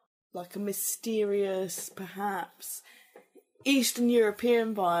like a mysterious, perhaps Eastern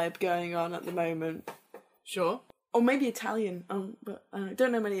European vibe going on at the moment. Sure. Or maybe Italian. But I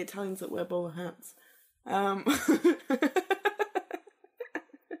don't know many Italians that wear bowler hats. I've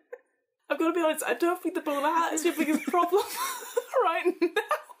got to be honest, I don't think the bowler hat is your biggest problem right now.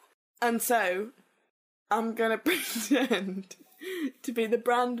 And so, I'm going to pretend to be the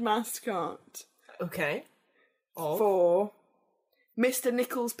brand mascot. Okay. For Mr.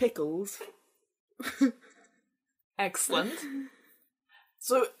 Nichols Pickles. Excellent.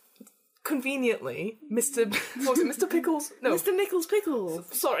 So, conveniently, Mr. What was it, Mr. Pickles? No. Mr. Nichols Pickles.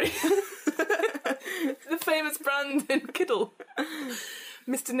 Sorry. The famous brand in Kiddle.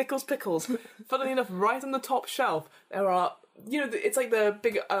 Mr. Nichols Pickles. Funnily enough, right on the top shelf, there are, it's like the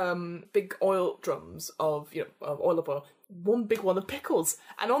big oil drums of olive oil. One big one of pickles,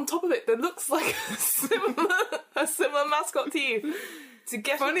 and on top of it, there looks like a similar mascot to you. To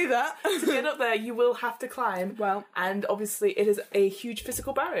get up there, you will have to climb. Well, and obviously, it is a huge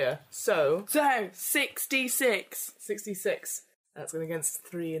physical barrier. So 66. 66. That's going against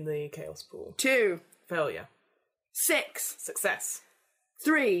 3 in the chaos pool. 2. Failure. 6. Success.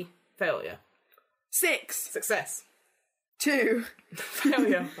 3. Failure. 6. Success. 2.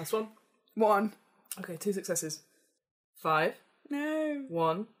 Failure. Last one. 1. Okay, 2 successes. 5. No.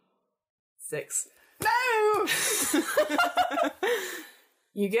 1. 6. No!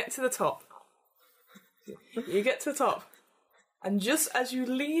 You get to the top. And just as you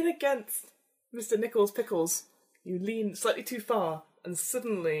lean against Mr. Nichols Pickles, you lean slightly too far, and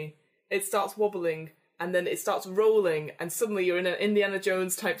suddenly it starts wobbling, and then it starts rolling, and suddenly you're in an Indiana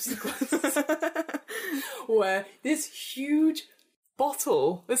Jones type sequence where this huge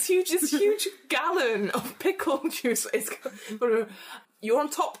bottle, this huge gallon of pickle juice is. You're on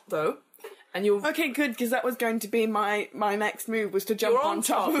top though, and you're Okay, good, because that was going to be my next move, was to jump you're on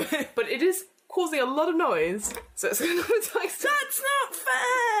top of it. but it is causing a lot of noise. So it's going to That's not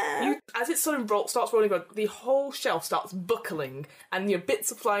fair! as it sort of starts rolling on, the whole shelf starts buckling, and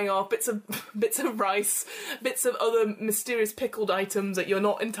bits are flying off, bits of rice, bits of other mysterious pickled items that you're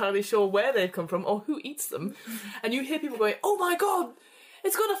not entirely sure where they've come from or who eats them, and you hear people going, "Oh my god,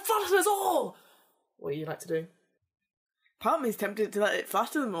 it's going to flatten us all!" What do you like to do? Part of me is tempted to let it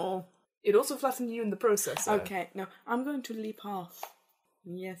flatten them all. It also flattened you in the process. So. Okay, no, I'm going to leap off.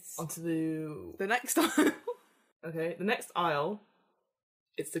 Yes. Onto The next aisle. Okay, the next aisle,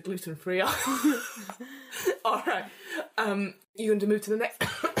 it's the gluten-free aisle. Alright, you're going to move to the next...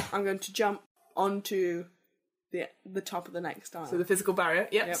 I'm going to jump onto the top of the next aisle. So the physical barrier,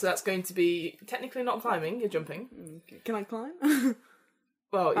 Yep. So that's going to be technically not climbing, you're jumping. Okay. Can I climb?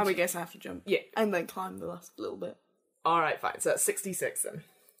 Well, I guess I have to jump. Yeah. And then climb the last little bit. Alright, fine, so that's 66 then.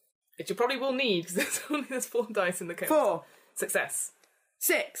 Which you probably will need, because there's 4 dice in the case. 4. Success.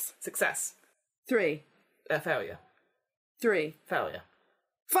 6. Success. 3. Failure. 3. Failure.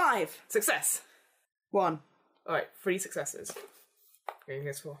 5. Success. 1. Alright, 3 successes. Okay,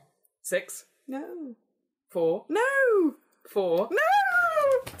 guess 4. 6. No. 4. No! 4.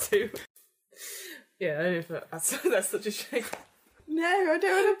 No! 2. Yeah, I don't know if that's such a shame. No, I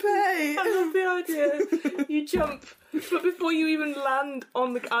don't want to pay. I love the idea. You jump, but before you even land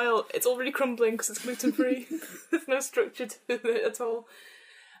on the aisle, it's already crumbling because it's gluten-free. There's no structure to it at all.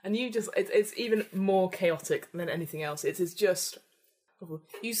 And you just, it's even more chaotic than anything else. It is just,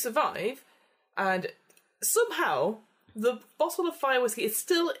 you survive, and somehow the bottle of fire whiskey is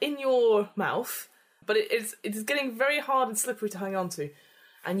still in your mouth, but it is getting very hard and slippery to hang on to.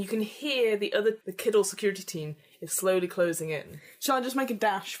 And you can hear the Kiddle security team is slowly closing in. Shall I just make a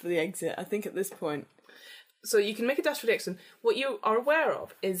dash for the exit, I think, at this point? So you can make a dash for the exit. What you are aware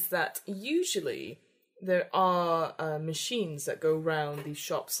of is that usually there are machines that go around these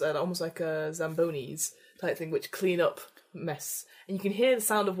shops that are almost like Zambonis type thing, which clean up mess. And you can hear the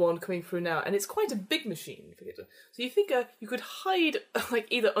sound of one coming through now, and it's quite a big machine. So you think you could hide like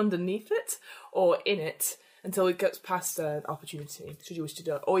either underneath it or in it, until it gets past the opportunity, should you wish to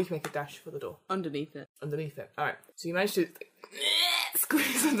do it. Or you can make a dash for the door. Underneath it. Underneath it. Alright. So you manage to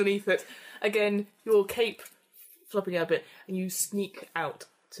squeeze underneath it. Again, your cape flopping out a bit, and you sneak out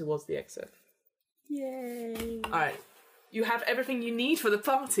towards the exit. Yay. Alright. You have everything you need for the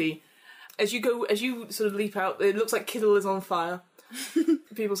party. As you sort of leap out, it looks like Kiddle is on fire.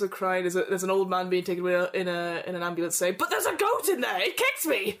 People sort of cry. There's an old man being taken away in an ambulance saying, "But there's a goat in there! It kicks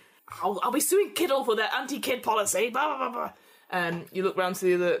me! I'll be suing Kiddle for their anti-kid policy, blah, blah, blah, blah." You look round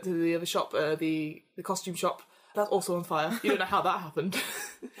to the other shop, the costume shop. That's also on fire. You don't know how that happened.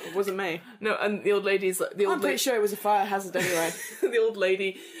 It wasn't me. No, and the old lady's... I'm pretty sure it was a fire hazard anyway. The old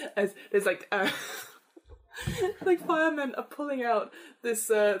lady, there's like... like firemen are pulling out this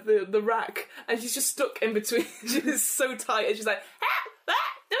the rack, and she's just stuck in between. She's so tight, and she's like,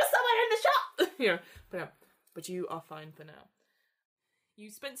 "There was someone in the shop!" You know, but you are fine for now. You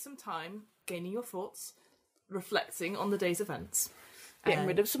spent some time gaining your thoughts, reflecting on the day's events. Getting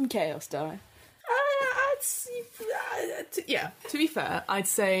rid of some chaos, die. To be fair, I'd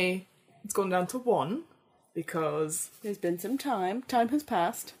say it's gone down to 1, because... There's been some time. Time has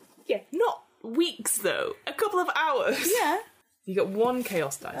passed. Yeah, not weeks, though. A couple of hours. Yeah. You got 1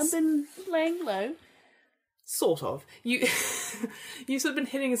 chaos dice. I've been laying low. Sort of. You've sort of been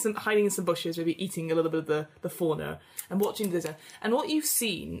hiding in some bushes, maybe eating a little bit of the fauna, and watching this. And what you've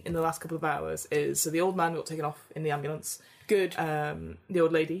seen in the last couple of hours is, so the old man got taken off in the ambulance. Good. The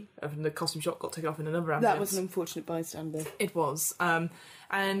old lady from the costume shop got taken off in another ambulance. That was an unfortunate bystander. It was.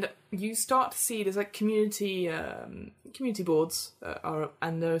 And you start to see there's like community boards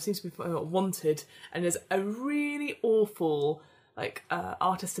and there seems to be wanted, and there's a really awful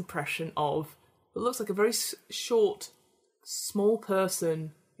artist impression of what looks like a very short, small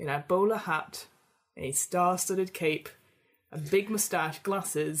person in a bowler hat, a star-studded cape, a big moustache,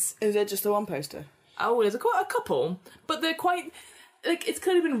 glasses. Is there just the one poster? Oh, there's quite a couple, but they're quite it's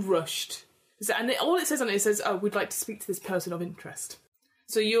kind of been rushed. And all it says on it says, "Oh, we'd like to speak to this person of interest."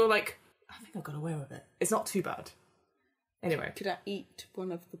 So you're like, I think I got away with it. It's not too bad. Anyway. Could I eat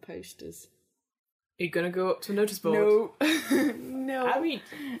one of the posters? Are you going to go up to a notice board? No. No. I mean,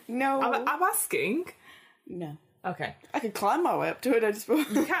 no. I'm asking. No. Okay. I could climb my way up to a notice board.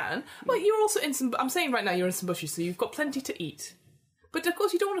 You can. Well, you're also in some... I'm saying right now you're in some bushes, so you've got plenty to eat. But of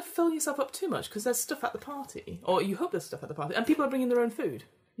course you don't want to fill yourself up too much because there's stuff at the party. Or you hope there's stuff at the party. And people are bringing their own food.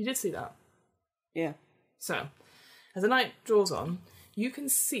 You did see that. Yeah. So, as the night draws on, you can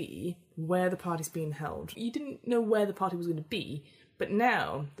see where the party's being held. You didn't know where the party was going to be, but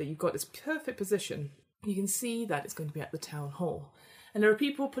now that you've got this perfect position, you can see that it's going to be at the town hall. And there are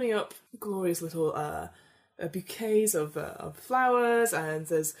people putting up glorious little bouquets of flowers, and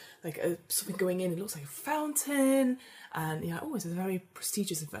there's like something going in. It looks like a fountain, and it's a very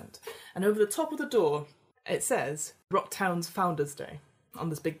prestigious event. And over the top of the door, it says Rocktown's Founders Day on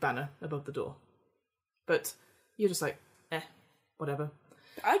this big banner above the door. But you're just like, whatever.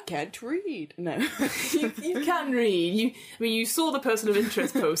 I can't read. No. you can read. You saw the person of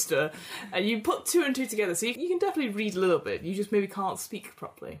interest poster, and you put two and two together, so you can definitely read a little bit. You just maybe can't speak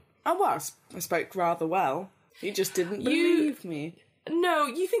properly. I was. I spoke rather well. He just didn't believe me. No,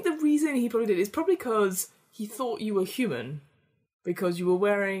 you think the reason he probably did is probably because he thought you were human, because you were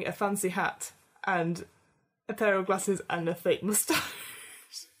wearing a fancy hat and a pair of glasses and a fake moustache.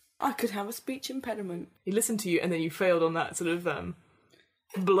 I could have a speech impediment. He listened to you, and then you failed on that sort of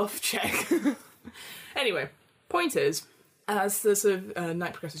bluff check. Anyway, point is, as the sort of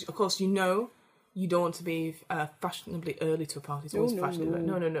night progresses, of course, you don't want to be fashionably early to a party. It's always fashionably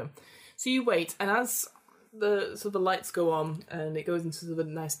no. So you wait, and as the lights go on and it goes into the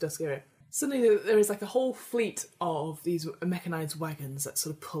nice dusk area, suddenly there is like a whole fleet of these mechanised wagons that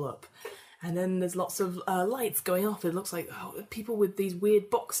sort of pull up. And then there's lots of lights going off. It looks like people with these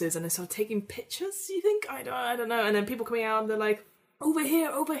weird boxes, and they're sort of taking pictures, you think? I don't know. And then people coming out, and they're like, over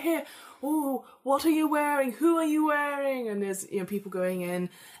here. Oh, what are you wearing? Who are you wearing? And there's people going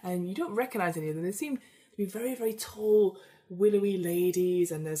in, and you don't recognise any of them. They seem to be very, very tall, willowy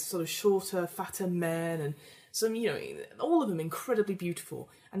ladies, and there's sort of shorter, fatter men, and some, all of them incredibly beautiful.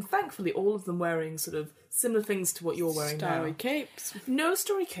 And thankfully, all of them wearing sort of similar things to what you're wearing now. Starry capes. No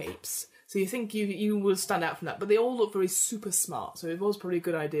starry capes. So you think you will stand out from that, but they all look very super smart. So it was probably a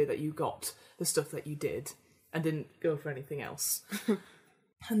good idea that you got the stuff that you did and didn't go for anything else.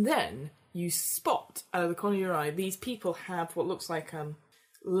 And then you spot out of the corner of your eye, these people have what looks like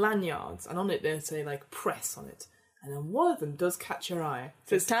lanyards, and on it they say like press on it. And then one of them does catch your eye. It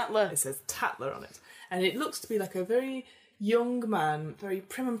says Tatler. It says Tatler on it. And it looks to be like a very young man, very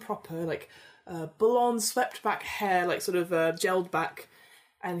prim and proper, like blonde, swept back hair, like sort of gelled back.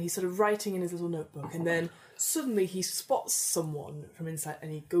 And he's sort of writing in his little notebook, and then suddenly he spots someone from inside,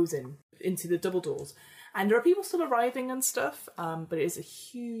 and he goes into the double doors. And there are people still arriving and stuff, but it is a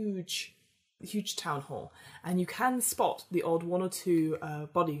huge town hall, and you can spot the odd one or two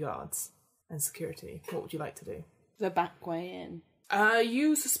bodyguards and security. What would you like to do? The back way in.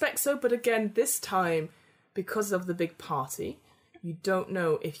 You suspect so, but again, this time, because of the big party, you don't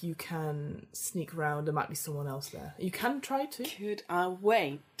know if you can sneak around. There might be someone else there. You can try to. Could I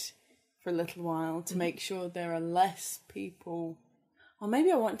wait for a little while to make sure there are less people? Or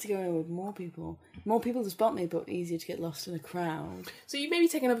maybe I want to go in with more people. More people to spot me, but easier to get lost in a crowd. So you maybe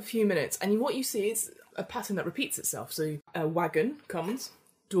take another few minutes, and what you see is a pattern that repeats itself. So a wagon comes,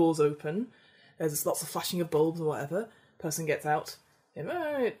 doors open, there's lots of flashing of bulbs or whatever, person gets out,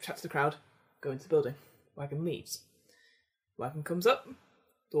 chats to the crowd, go into the building. Wagon leaves. Wagon comes up,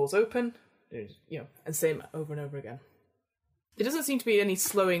 doors open, and same over and over again. There doesn't seem to be any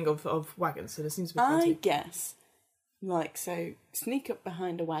slowing of wagons, so there seems to be plenty. I guess, so sneak up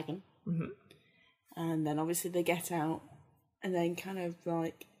behind a wagon, and then obviously they get out, and then kind of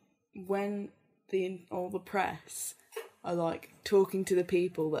like when all the press are like talking to the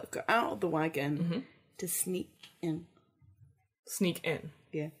people that got out of the wagon to sneak in. Sneak in?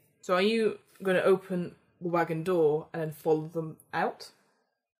 Yeah. So are you going to open the wagon door and then follow them out?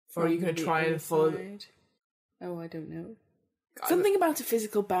 Or are you going to try and follow them? Oh, I don't know. Something about a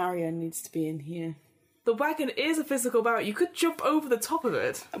physical barrier needs to be in here. The wagon is a physical barrier. You could jump over the top of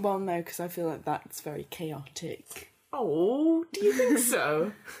it. Well, no, because I feel like that's very chaotic. Oh, do you think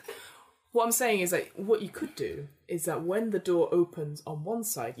so? What I'm saying is that what you could do is that when the door opens on one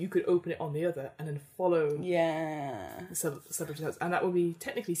side, you could open it on the other and then follow the separate sides, and that would be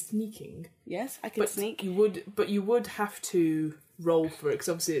technically sneaking. Yes, I can sneak. You would have to roll for it, because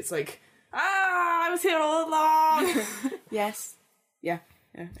obviously it's like, I was here all along. Yes. Yeah.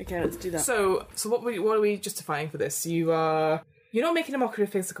 Okay, let's do that. So what are we justifying for this? You're not making a mockery of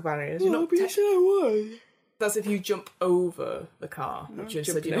physical barriers. You're not. That's if you jump over the car, which you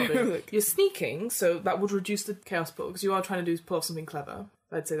said you're not doing. You're sneaking, so that would reduce the chaos pool, because you are trying to pull off something clever.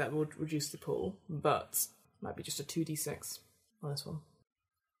 I'd say that would reduce the pool, but might be just a 2d6 on this one.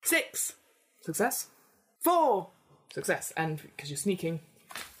 6. Success. 4. Success, and because you're sneaking.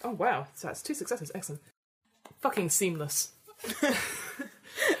 Oh wow, so that's 2 successes, excellent. Fucking seamless.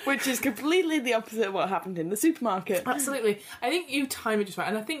 Which is completely the opposite of what happened in the supermarket. Absolutely. I think you time it just right.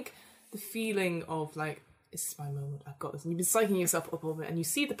 And I think the feeling of, like, this is my moment, I've got this. And you've been psyching yourself up over it, and you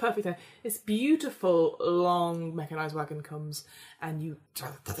see the perfect time. This beautiful, long mechanised wagon comes, and you...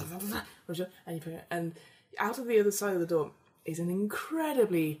 And out of the other side of the door is an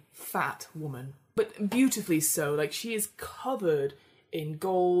incredibly fat woman. But beautifully so. Like, she is covered in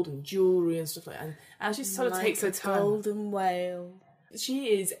gold and jewellery and stuff like that. And as she sort of takes her time... golden whale.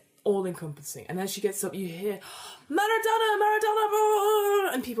 She is all-encompassing. And as she gets up, you hear, Maradona,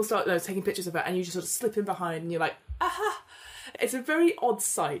 Maradona! And people start taking pictures of her, and you just sort of slip in behind, and you're like, aha! It's a very odd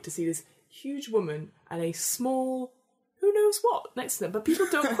sight to see this huge woman and a small, who knows what, next to them. But people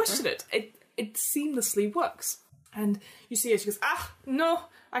don't question it. It seamlessly works. And you see her, she goes, no,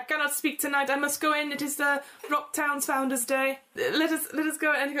 I cannot speak tonight. I must go in. It is the Rocktown's Founders' Day. Let us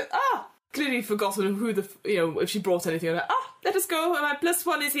go. And he goes, clearly forgotten who if she brought anything. Like, let us go. My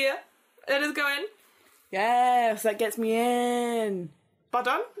 +1 is here. Let us go in. Yes, that gets me in.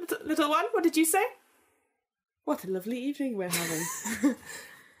 Pardon, little one, what did you say? What a lovely evening we're having.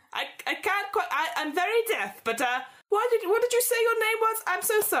 I can't quite, I'm very deaf, but what did you say your name was? I'm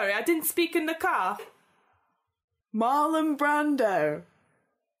so sorry, I didn't speak in the car. Marlon Brando.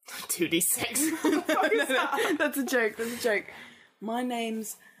 2d6. No, that's a joke. My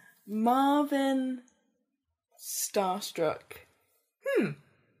name's Marvin Starstruck.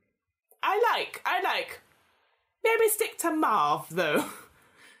 I like. Maybe stick to Marv, though.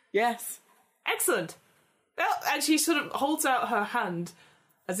 Yes. Excellent. Well, and she sort of holds out her hand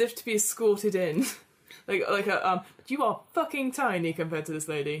as if to be escorted in. But you are fucking tiny compared to this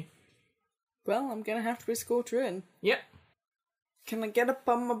lady. Well, I'm gonna have to escort her in. Yep. Can I get up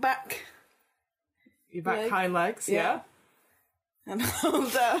on my back? Your back hind legs, yeah. And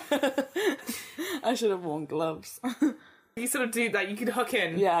hold out. I should have worn gloves. You sort of do that, you can hook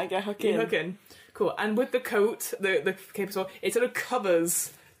in. Yeah, I get hook in. You hook in. Cool. And with the coat, the cape as well, it sort of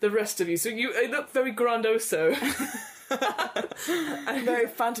covers the rest of you. So you look very grandoso. And very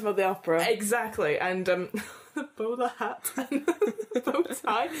Phantom of the Opera. Exactly. And the bowler hat and the bow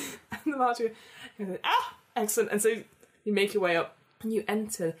tie and the marching. Excellent. And so you make your way up and you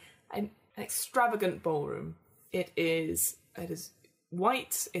enter an extravagant ballroom. It is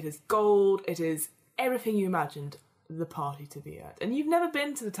white, it is gold, it is everything you imagined the party to be at. And you've never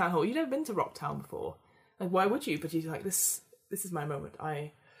been to the town hall, you've never been to Rocktown before. Like, why would you? But you're like, this is my moment.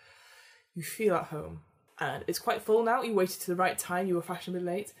 You feel at home. And it's quite full now. You waited to the right time, you were fashionably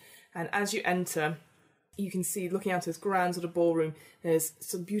late. And as you enter, you can see, looking out to this grand sort of ballroom, there's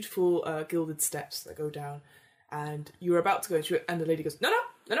some beautiful gilded steps that go down. And you're about to go into it, and the lady goes, no,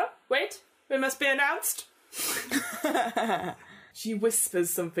 wait, it must be announced. She whispers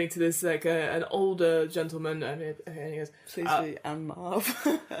something to this, like, an older gentleman, and he goes, please be and Marv.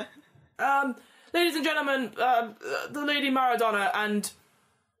 Ladies and gentlemen, the Lady Maradona and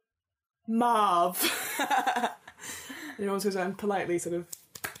Marv. And he always goes around politely, sort of,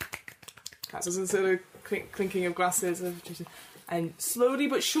 catches a sort of clinking of glasses, and slowly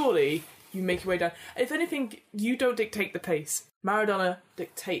but surely, you make your way down. If anything, you don't dictate the pace. Maradona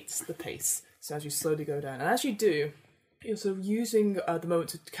dictates the pace. So as you slowly go down, and as you do, you're sort of using the moment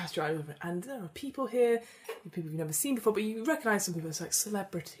to cast your eye over it. And there are people here, people you've never seen before, but you recognise some people as like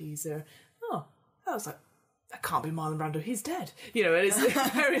celebrities. That was like, that can't be Marlon Brando. He's dead. There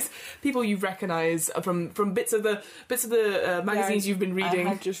is people you recognise from bits of the magazines you've been reading.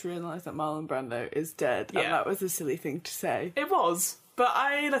 I have just realised that Marlon Brando is dead, and that was a silly thing to say. It was, but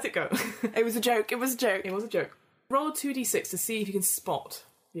I let it go. It was a joke. Roll a 2d6 to see if you can spot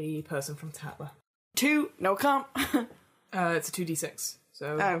the person from Tatler. 2, no, I can't. It's a 2d6.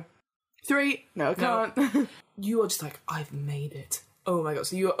 So 3, no, I can't. You are just like, I've made it. Oh my god!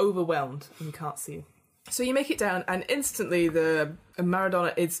 So you're overwhelmed and you can't see. So you make it down, and instantly the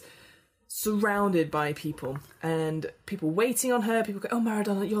Maradona is surrounded by people, and people waiting on her. People go, "Oh,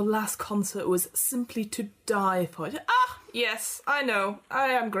 Maradona, your last concert was simply to die for." Yes, I know. I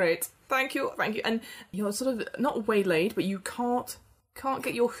am great. Thank you. And you're sort of not waylaid, but you can't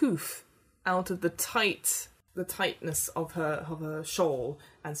get your hoof out of the tightness of her shawl,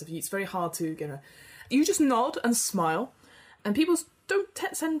 and so it's very hard to get her. You just nod and smile, and people don't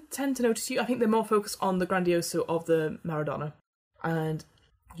tend to notice you. I think they're more focused on the grandioso of the Maradona. And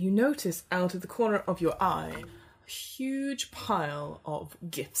you notice out of the corner of your eye a huge pile of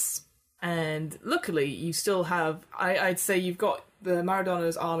gifts. And luckily you still have, I'd say you've got the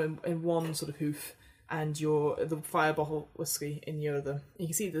Maradona's arm in one sort of hoof, and the fire bottle whiskey in the other. You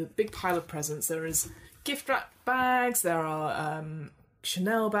can see the big pile of presents. There is gift wrap bags, there are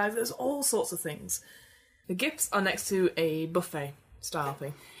Chanel bags, there's all sorts of things. The gifts are next to a buffet. style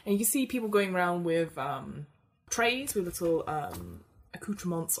thing. And you can see people going around with trays with little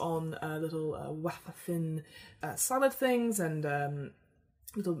accoutrements on, little wafer thin salad things and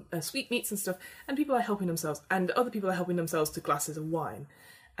little sweetmeats and stuff. And people are helping themselves, and other people are helping themselves to glasses of wine.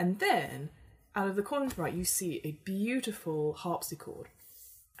 And then, out of the corner to the right, you see a beautiful harpsichord.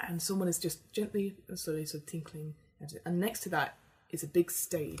 And someone is just gently and slowly sort of tinkling at it. And next to that is a big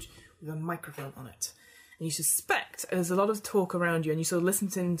stage with a microphone on it. And you suspect there's a lot of talk around you, and you sort of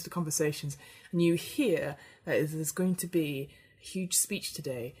listen into the conversations, and you hear that there's going to be a huge speech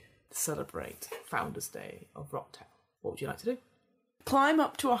today to celebrate Founders' Day of Rocktown. What would you like to do? Climb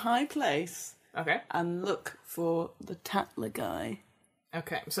up to a high place Okay. and look for the Tatler guy.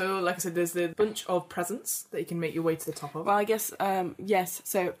 Okay, so like I said, there's the bunch of presents that you can make your way to the top of. Well, I guess, yes,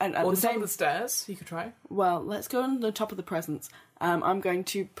 so... And at Or the the top same... of the stairs, you could try. Well, let's go on the top of the presents. I'm going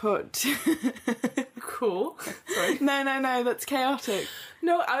to put... Cool. Sorry. No, that's chaotic.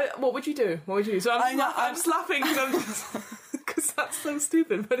 No, what would you do? What would you do? So I'm just laughing because that's so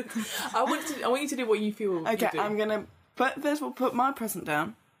stupid. But I want you to do what you feel. Okay, you do. I'm going to first of all put my present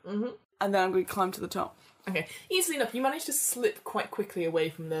down, and then I'm going to climb to the top. Okay, easily enough. You manage to slip quite quickly away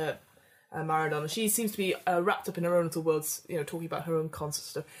from the Maradona. She seems to be wrapped up in her own little worlds, talking about her own concert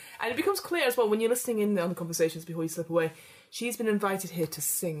stuff. And it becomes clear as well when you're listening in on the conversations before you slip away. She's been invited here to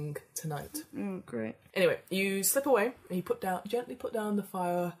sing tonight. Great. Anyway, you slip away and you gently put down the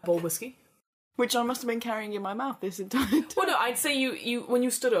fireball whiskey, Which I must have been carrying in my mouth this entire time. Well, no, I'd say you when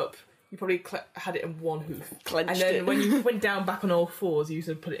you stood up, you probably had it in one hoof, Clenched and then it. when you went down back on all fours, you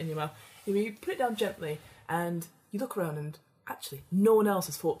sort of put it in your mouth. You put it down gently, and you look around, and actually, no one else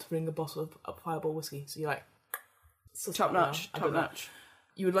has thought to bring a bottle of fireball whiskey. So you're like, top notch.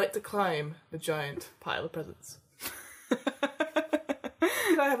 You would like to climb the giant pile of presents. Could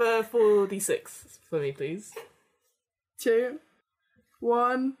I have a 4d6 for me, please? 2,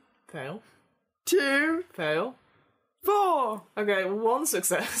 1, Fail. 2, Fail. 4. Okay, 1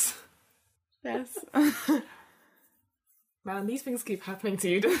 success. Yes. Man, these things keep happening to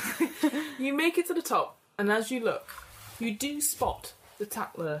you, don't they? You make it to the top, and as you look, you do spot the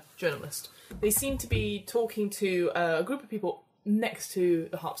Tatler journalist. They seem to be talking to a group of people next to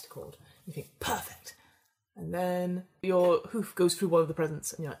the harpsichord. You think, perfect. And then your hoof goes through one of the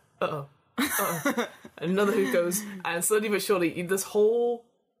presents, and you're like, uh-oh. And another hoof goes, and slowly but surely, this whole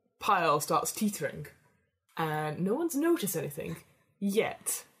pile starts teetering. And no one's noticed anything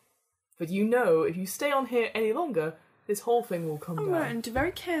yet. But if you stay on here any longer, this whole thing will come down. I'm going to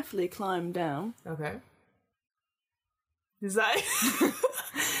very carefully climb down. Okay. Is that...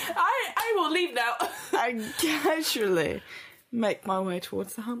 I will leave now. I casually make my way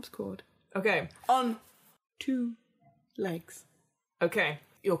towards the harpsichord. Okay. On 2 legs. Okay.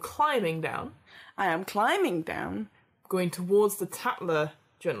 You're climbing down. I am climbing down. Going towards the Tatler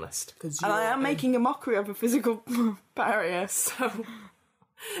journalist. And I am making a mockery of a physical barrier. So...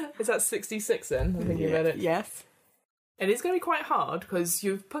 Is that 66 then? I think you read it. Yes. And it's going to be quite hard because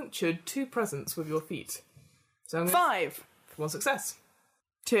you've punctured 2 presents with your feet. So I'm 5. 1 success.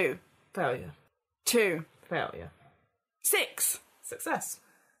 2. Failure. 2. Failure. 6. Success.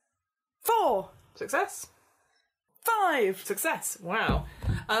 4. Success. 5. Success. Wow.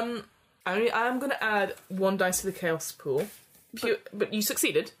 I'm going to add 1 dice to the chaos pool. But you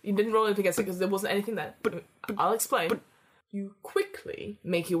succeeded. You didn't roll anything against it because there wasn't anything there. But I'll explain. You quickly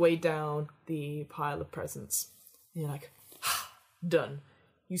make your way down the pile of presents. And you're like, done.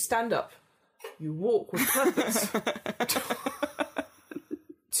 You stand up. You walk with purpose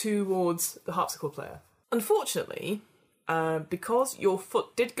towards the harpsichord player. Unfortunately, because your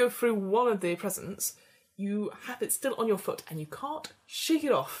foot did go through one of the presents, you have it still on your foot and you can't shake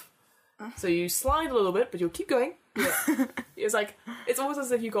it off. So you slide a little bit, but you'll keep going. Yeah. It's almost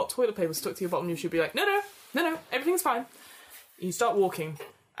as if you got toilet paper stuck to your bottom. You should be like, no, everything's fine. You start walking,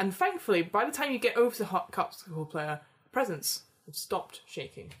 and thankfully, by the time you get over to the harpsichord player, the presents have stopped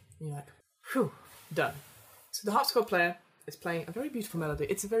shaking. And you're like, whew, done. So the harpsichord player is playing a very beautiful melody.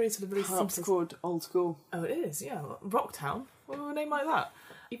 It's a very sort of very Harpsichord, old school. Oh, it is, yeah. Rocktown. Well, a name like that.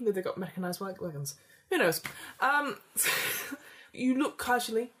 Even though they've got mechanised wagons. Who knows? You look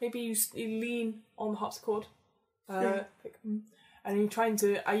casually. Maybe you lean on the harpsichord. And are you trying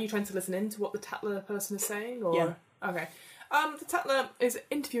to listen in to what the Tatler person is saying? Or? Yeah. Okay. The Tatler is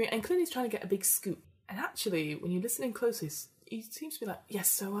interviewing, and clearly he's trying to get a big scoop. And actually, when you listen in closely, he seems to be like, yes,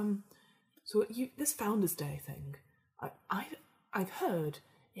 so this Founders' Day thing, I've heard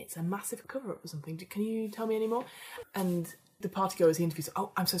it's a massive cover-up or something. Can you tell me any more? And the party goers he interviews,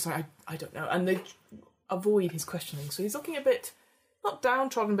 oh, I'm so sorry, I don't know. And they avoid his questioning. So he's looking a bit, not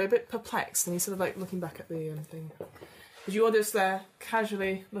downtrodden, but a bit perplexed. And he's sort of like looking back at the thing. But you are just there,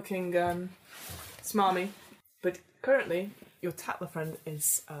 casually looking smarmy. But currently, your Tatler friend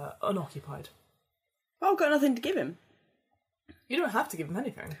is unoccupied. I've got nothing to give him. You don't have to give him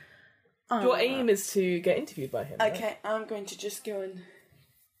anything. Your aim is to get interviewed by him. Okay, right? I'm going to just go and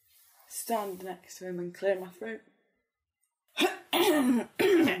stand next to him and clear my throat. I'm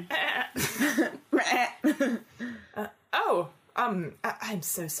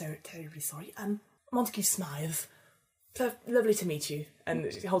so terribly sorry. Montague Smythe. Lovely to meet you.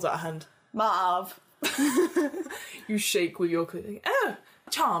 And she holds out a hand. Marv. You shake with your... Oh,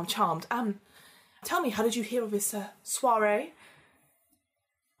 charmed. Tell me, how did you hear of this soiree?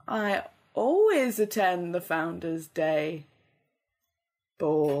 I always attend the Founders' Day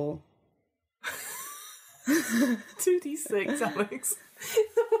ball. 2d6, Alex.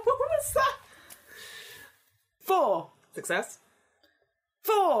 What was that? 4. Success.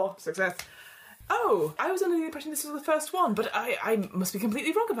 4. Success. Oh, I was under the impression this was the first one, but I must be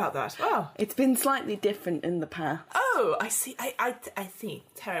completely wrong about that. Wow. It's been slightly different in the past. Oh, I see. I see.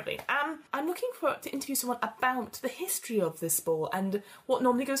 Terribly. I'm looking to interview someone about the history of this ball and what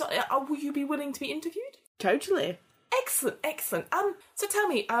normally goes on. Will you be willing to be interviewed? Totally. Excellent. So tell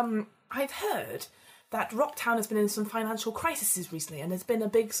me, I've heard that Rocktown has been in some financial crises recently, and there's been a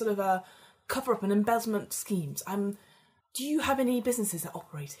big sort of cover-up and embezzlement schemes. Do you have any businesses that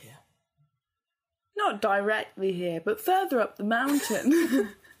operate here? Not directly here, but further up the mountain.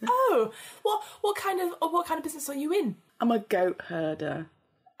 Oh, what kind of business are you in? I'm a goat herder.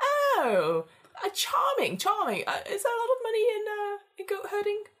 Oh, charming. Is there a lot of money in goat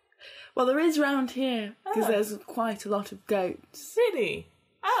herding? Well, there is round here, because there's quite a lot of goats. Really?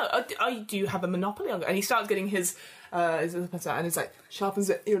 Oh, do you have a monopoly on goats? And he starts getting his out, and he's like, sharpens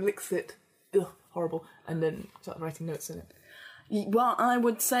it, he licks it. Ugh, horrible. And then starts writing notes in it. Well, I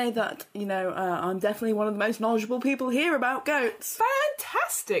would say that, I'm definitely one of the most knowledgeable people here about goats.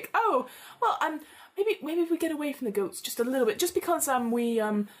 Fantastic! Oh, well, maybe if we get away from the goats just a little bit, just because our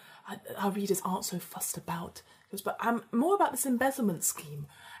readers aren't so fussed about goats, but more about this embezzlement scheme.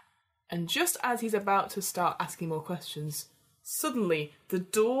 And just as he's about to start asking more questions, suddenly the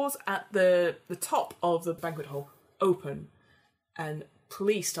doors at the top of the banquet hall open, and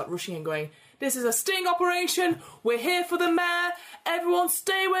police start rushing in going, "This is a sting operation, we're here for the mayor, everyone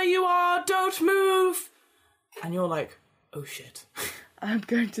stay where you are, don't move!" And you're like, oh shit. I'm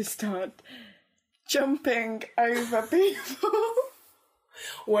going to start jumping over people.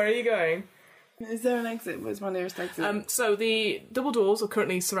 Where are you going? Is there an exit? Where's my nearest exit? So the double doors are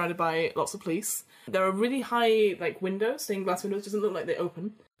currently surrounded by lots of police. There are really high windows, stained glass windows, doesn't look like they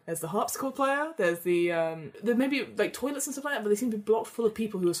open. There's the harpsichord player, there's there may be toilets and stuff like that, but they seem to be blocked full of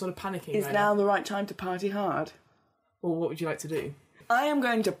people who are sort of panicking. Is now the right time to party hard? Well, what would you like to do? I am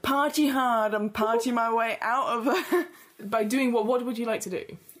going to party hard and party my way out of her. By doing what would you like to do?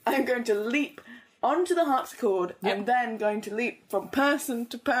 I'm going to leap onto the harpsichord and then going to leap from person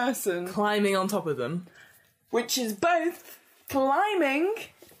to person. Climbing on top of them. Which is both climbing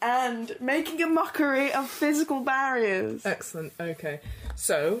and making a mockery of physical barriers. Excellent, okay.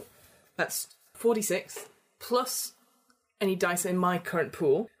 So, that's 46 plus any dice in my current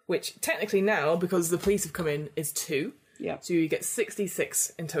pool, which technically now, because the police have come in, is 2. Yeah. So you get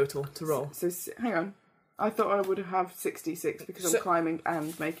 66 in total to roll. So hang on. I thought I would have 66 because I'm climbing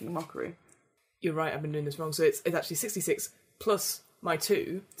and making a mockery. You're right, I've been doing this wrong. So it's actually 66 plus my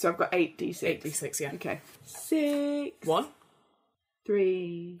 2. So I've got 8d6. 8d6, yeah. Okay. 6. 1.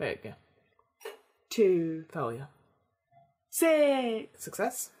 3. There you go. 2. Failure. 6.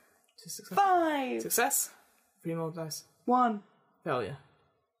 Success. 2 success. 5. Success. 3 more dice. 1. Failure.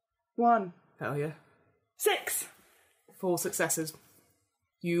 1. Failure. 6. 4 successes.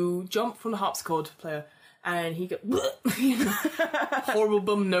 You jump from the harpsichord player, and he goes horrible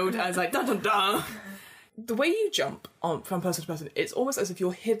bum note as dun dun dun. The way you jump from person to person, it's almost as if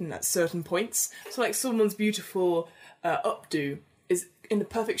you're hidden at certain points. So someone's beautiful updo is in the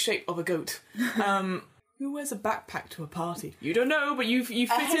perfect shape of a goat. Who wears a backpack to a party? You don't know, but you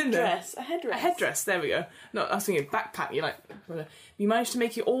fit in there. A headdress. A headdress, there we go. No, I was thinking backpack. You manage to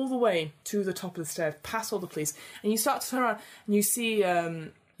make it all the way to the top of the stairs, past all the police, and you start to turn around and you see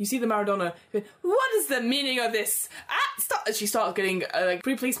the Maradona going, "What is the meaning of this?" Stop! She starts getting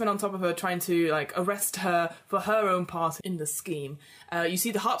 3 policemen on top of her trying to arrest her for her own part in the scheme. You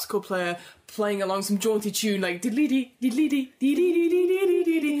see the harpsichord player playing along some jaunty tune diddly-dee, diddly-dee,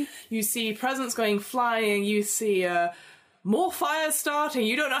 dee-dee-dee-dee-dee-dee-dee. You see presents going flying. You see more fires starting.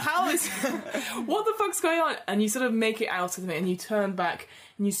 You don't know how this... what the fuck's going on? And you sort of make it out of it and you turn back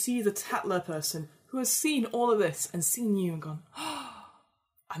and you see the Tatler person who has seen all of this and seen you and gone, oh,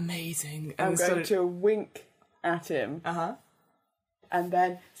 amazing. And I'm going to wink at him. Uh-huh. And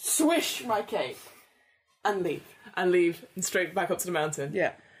then swish my cape and leave. And leave and straight back up to the mountain.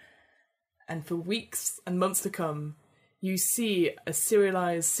 Yeah. And for weeks and months to come, you see a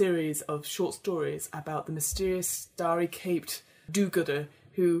serialized series of short stories about the mysterious starry-caped do-gooder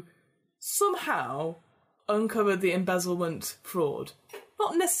who somehow uncovered the embezzlement fraud.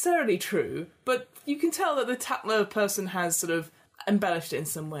 Not necessarily true, but you can tell that the Tatler person has sort of embellished it in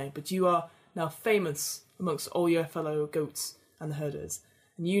some way. But you are now famous amongst all your fellow goats and the herders,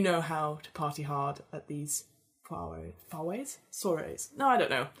 and you know how to party hard at these farways? Soirees? No, I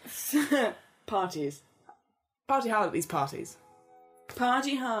don't know. Parties. Party hard at these parties.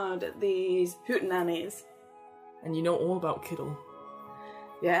 Party hard at these hootenannies. And you know all about Kiddle.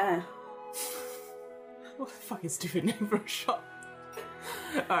 Yeah. What a fucking stupid name for a shop.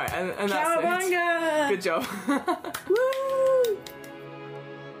 Alright, and that's Cowabunga! it. Good job. Woo!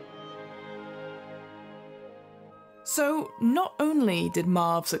 So, not only did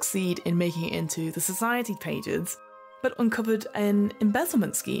Marv succeed in making it into the society pages, but uncovered an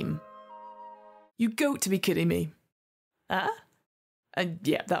embezzlement scheme. You got to be kidding me. Ah?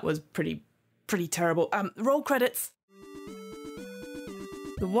 Yeah, that was pretty terrible. Roll credits.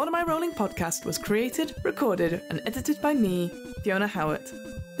 The What Am I Rolling podcast was created, recorded, and edited by me, Fiona Howat.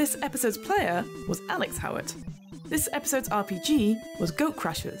 This episode's player was Alex Howat. This episode's RPG was Goat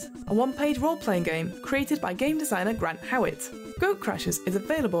Crashers, a one-page role-playing game created by game designer Grant Howitt. Goat Crashers is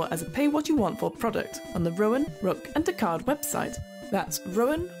available as a pay-what-you-want-for product on the Rowan, Rook and Descartes website. That's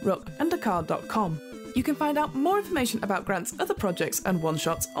rowanrookandescartes.com. You can find out more information about Grant's other projects and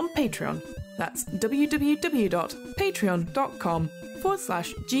one-shots on Patreon. That's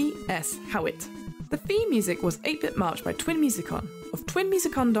www.patreon.com/GSHowitt. The theme music was 8-Bit March by Twin Musicon of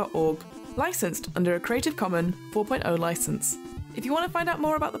twinmusicon.org, licensed under a Creative Commons 4.0 license. If you want to find out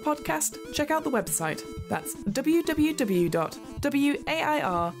more about the podcast, check out the website. That's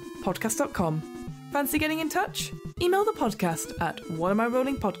www.wairpodcast.com. Fancy getting in touch? Email the podcast at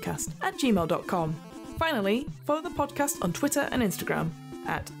whatamirollingpodcast@gmail.com. Finally, follow the podcast on Twitter and Instagram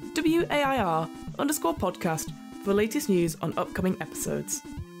at WAIR_podcast for the latest news on upcoming episodes.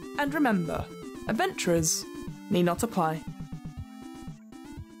 And remember, adventurers need not apply.